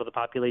 threshold of the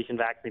population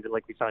vaccinated,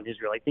 like we saw in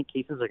Israel, I think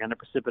cases are going to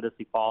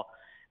precipitously fall,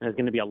 and there's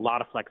going to be a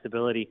lot of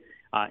flexibility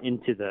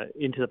into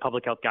the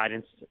public health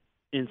guidance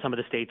in some of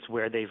the states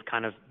where they've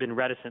kind of been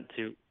reticent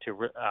to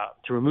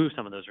remove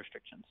some of those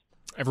restrictions.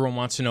 Everyone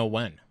wants to know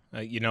when.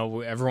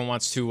 Everyone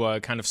wants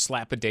to kind of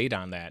slap a date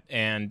on that.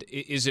 And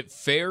is it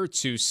fair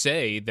to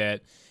say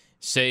that,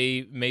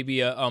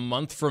 maybe a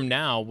month from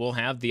now, we'll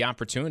have the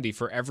opportunity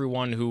for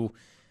everyone who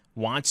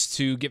wants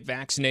to get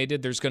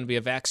vaccinated? There's going to be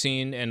a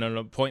vaccine and an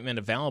appointment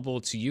available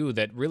to you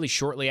that really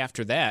shortly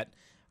after that,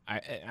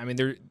 I mean,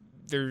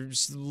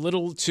 there's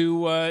little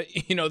to,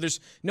 there's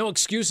no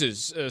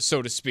excuses,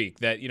 so to speak,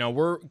 that,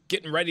 we're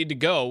getting ready to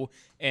go.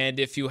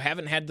 And if you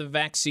haven't had the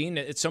vaccine,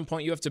 at some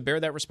point you have to bear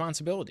that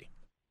responsibility.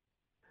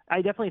 I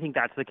definitely think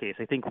that's the case.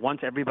 I think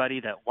once a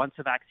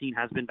vaccine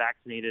has been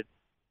vaccinated,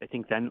 I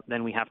think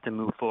then we have to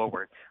move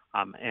forward.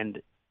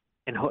 And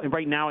And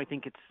right now, I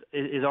think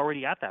is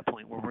already at that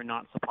point where we're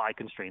not supply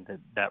constrained.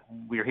 That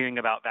we're hearing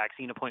about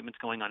vaccine appointments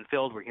going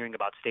unfilled. We're hearing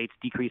about states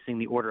decreasing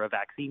the order of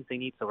vaccines they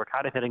need. So we're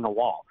kind of hitting a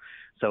wall.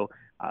 So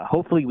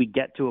hopefully we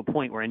get to a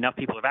point where enough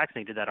people are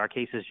vaccinated that our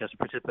cases just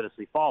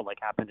precipitously fall, like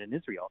happened in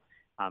Israel.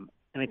 And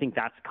I think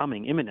that's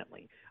coming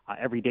imminently.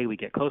 Every day we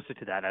get closer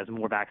to that as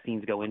more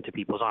vaccines go into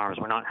people's arms.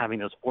 We're not having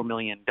those 4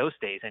 million dose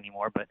days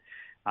anymore, but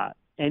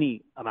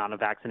any amount of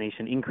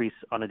vaccination increase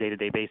on a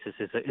day-to-day basis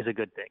is a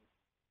good thing.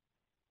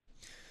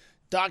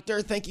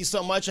 Doctor, thank you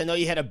so much. I know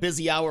you had a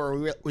busy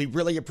hour. We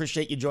really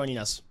appreciate you joining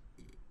us.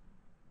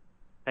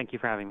 Thank you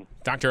for having me.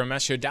 Dr.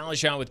 Alessio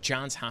Dalleja with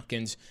Johns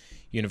Hopkins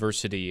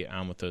University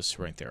on with us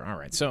right there. All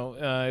right,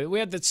 so we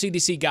had the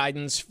CDC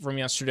guidance from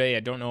yesterday.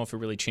 I don't know if it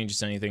really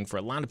changes anything for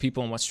a lot of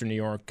people in Western New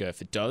York.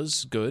 If it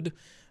does, good.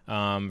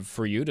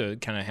 For you to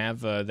kind of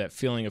have that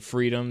feeling of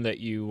freedom that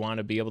you want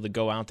to be able to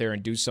go out there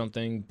and do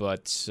something,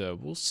 but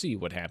we'll see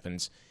what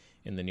happens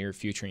in the near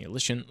future. And you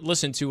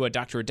listen to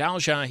Dr.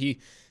 Dalleja. He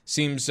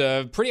seems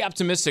pretty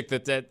optimistic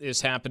that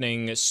is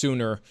happening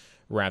sooner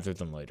rather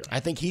than later. I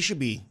think he should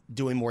be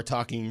doing more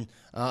talking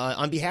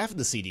on behalf of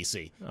the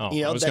CDC. Oh,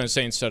 I was going to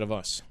say instead of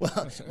us.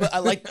 Well, I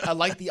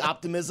like the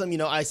optimism.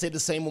 I say the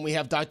same when we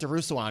have Dr.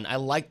 Russo on. I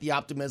like the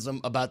optimism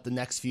about the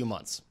next few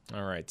months.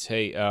 All right.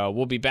 Hey,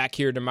 we'll be back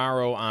here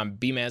tomorrow on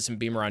BMAS and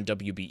Beamer on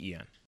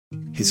WBEN.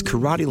 His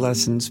karate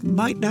lessons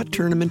might not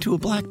turn him into a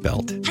black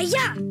belt.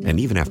 Hi-ya! And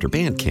even after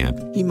band camp,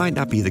 he might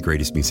not be the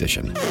greatest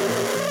musician.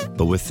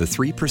 But with the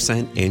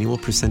 3% annual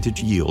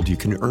percentage yield you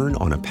can earn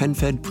on a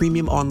PenFed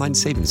premium online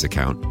savings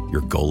account,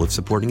 your goal of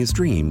supporting his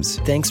dreams...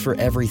 Thanks for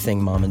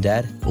everything, Mom and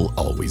Dad. ...will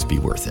always be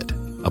worth it.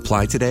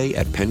 Apply today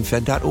at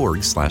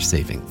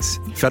PenFed.org/savings.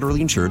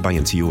 Federally insured by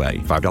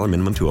NCUA. $5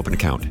 minimum to open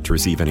account. To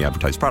receive any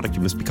advertised product,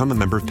 you must become a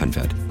member of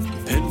PenFed.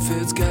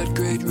 PenFed's got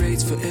great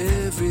rates for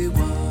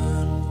everyone.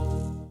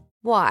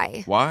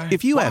 Why?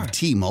 If you have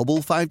T-Mobile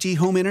 5G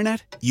home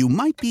internet, you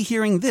might be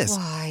hearing this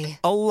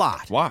a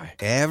lot. Why?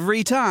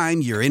 Every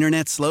time your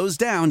internet slows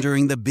down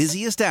during the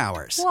busiest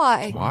hours.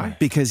 Why?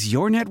 Because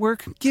your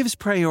network gives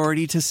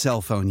priority to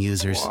cell phone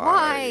users.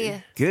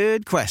 Why?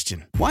 Good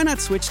question. Why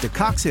not switch to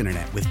Cox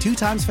Internet with 2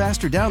 times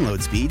faster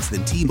download speeds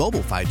than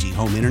T-Mobile 5G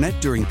home internet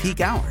during peak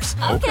hours?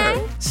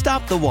 Okay.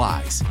 Stop the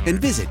whys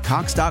and visit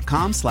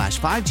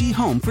cox.com/5G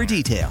home for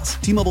details.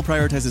 T-Mobile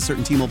prioritizes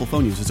certain T-Mobile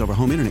phone users over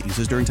home internet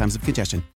users during times of congestion.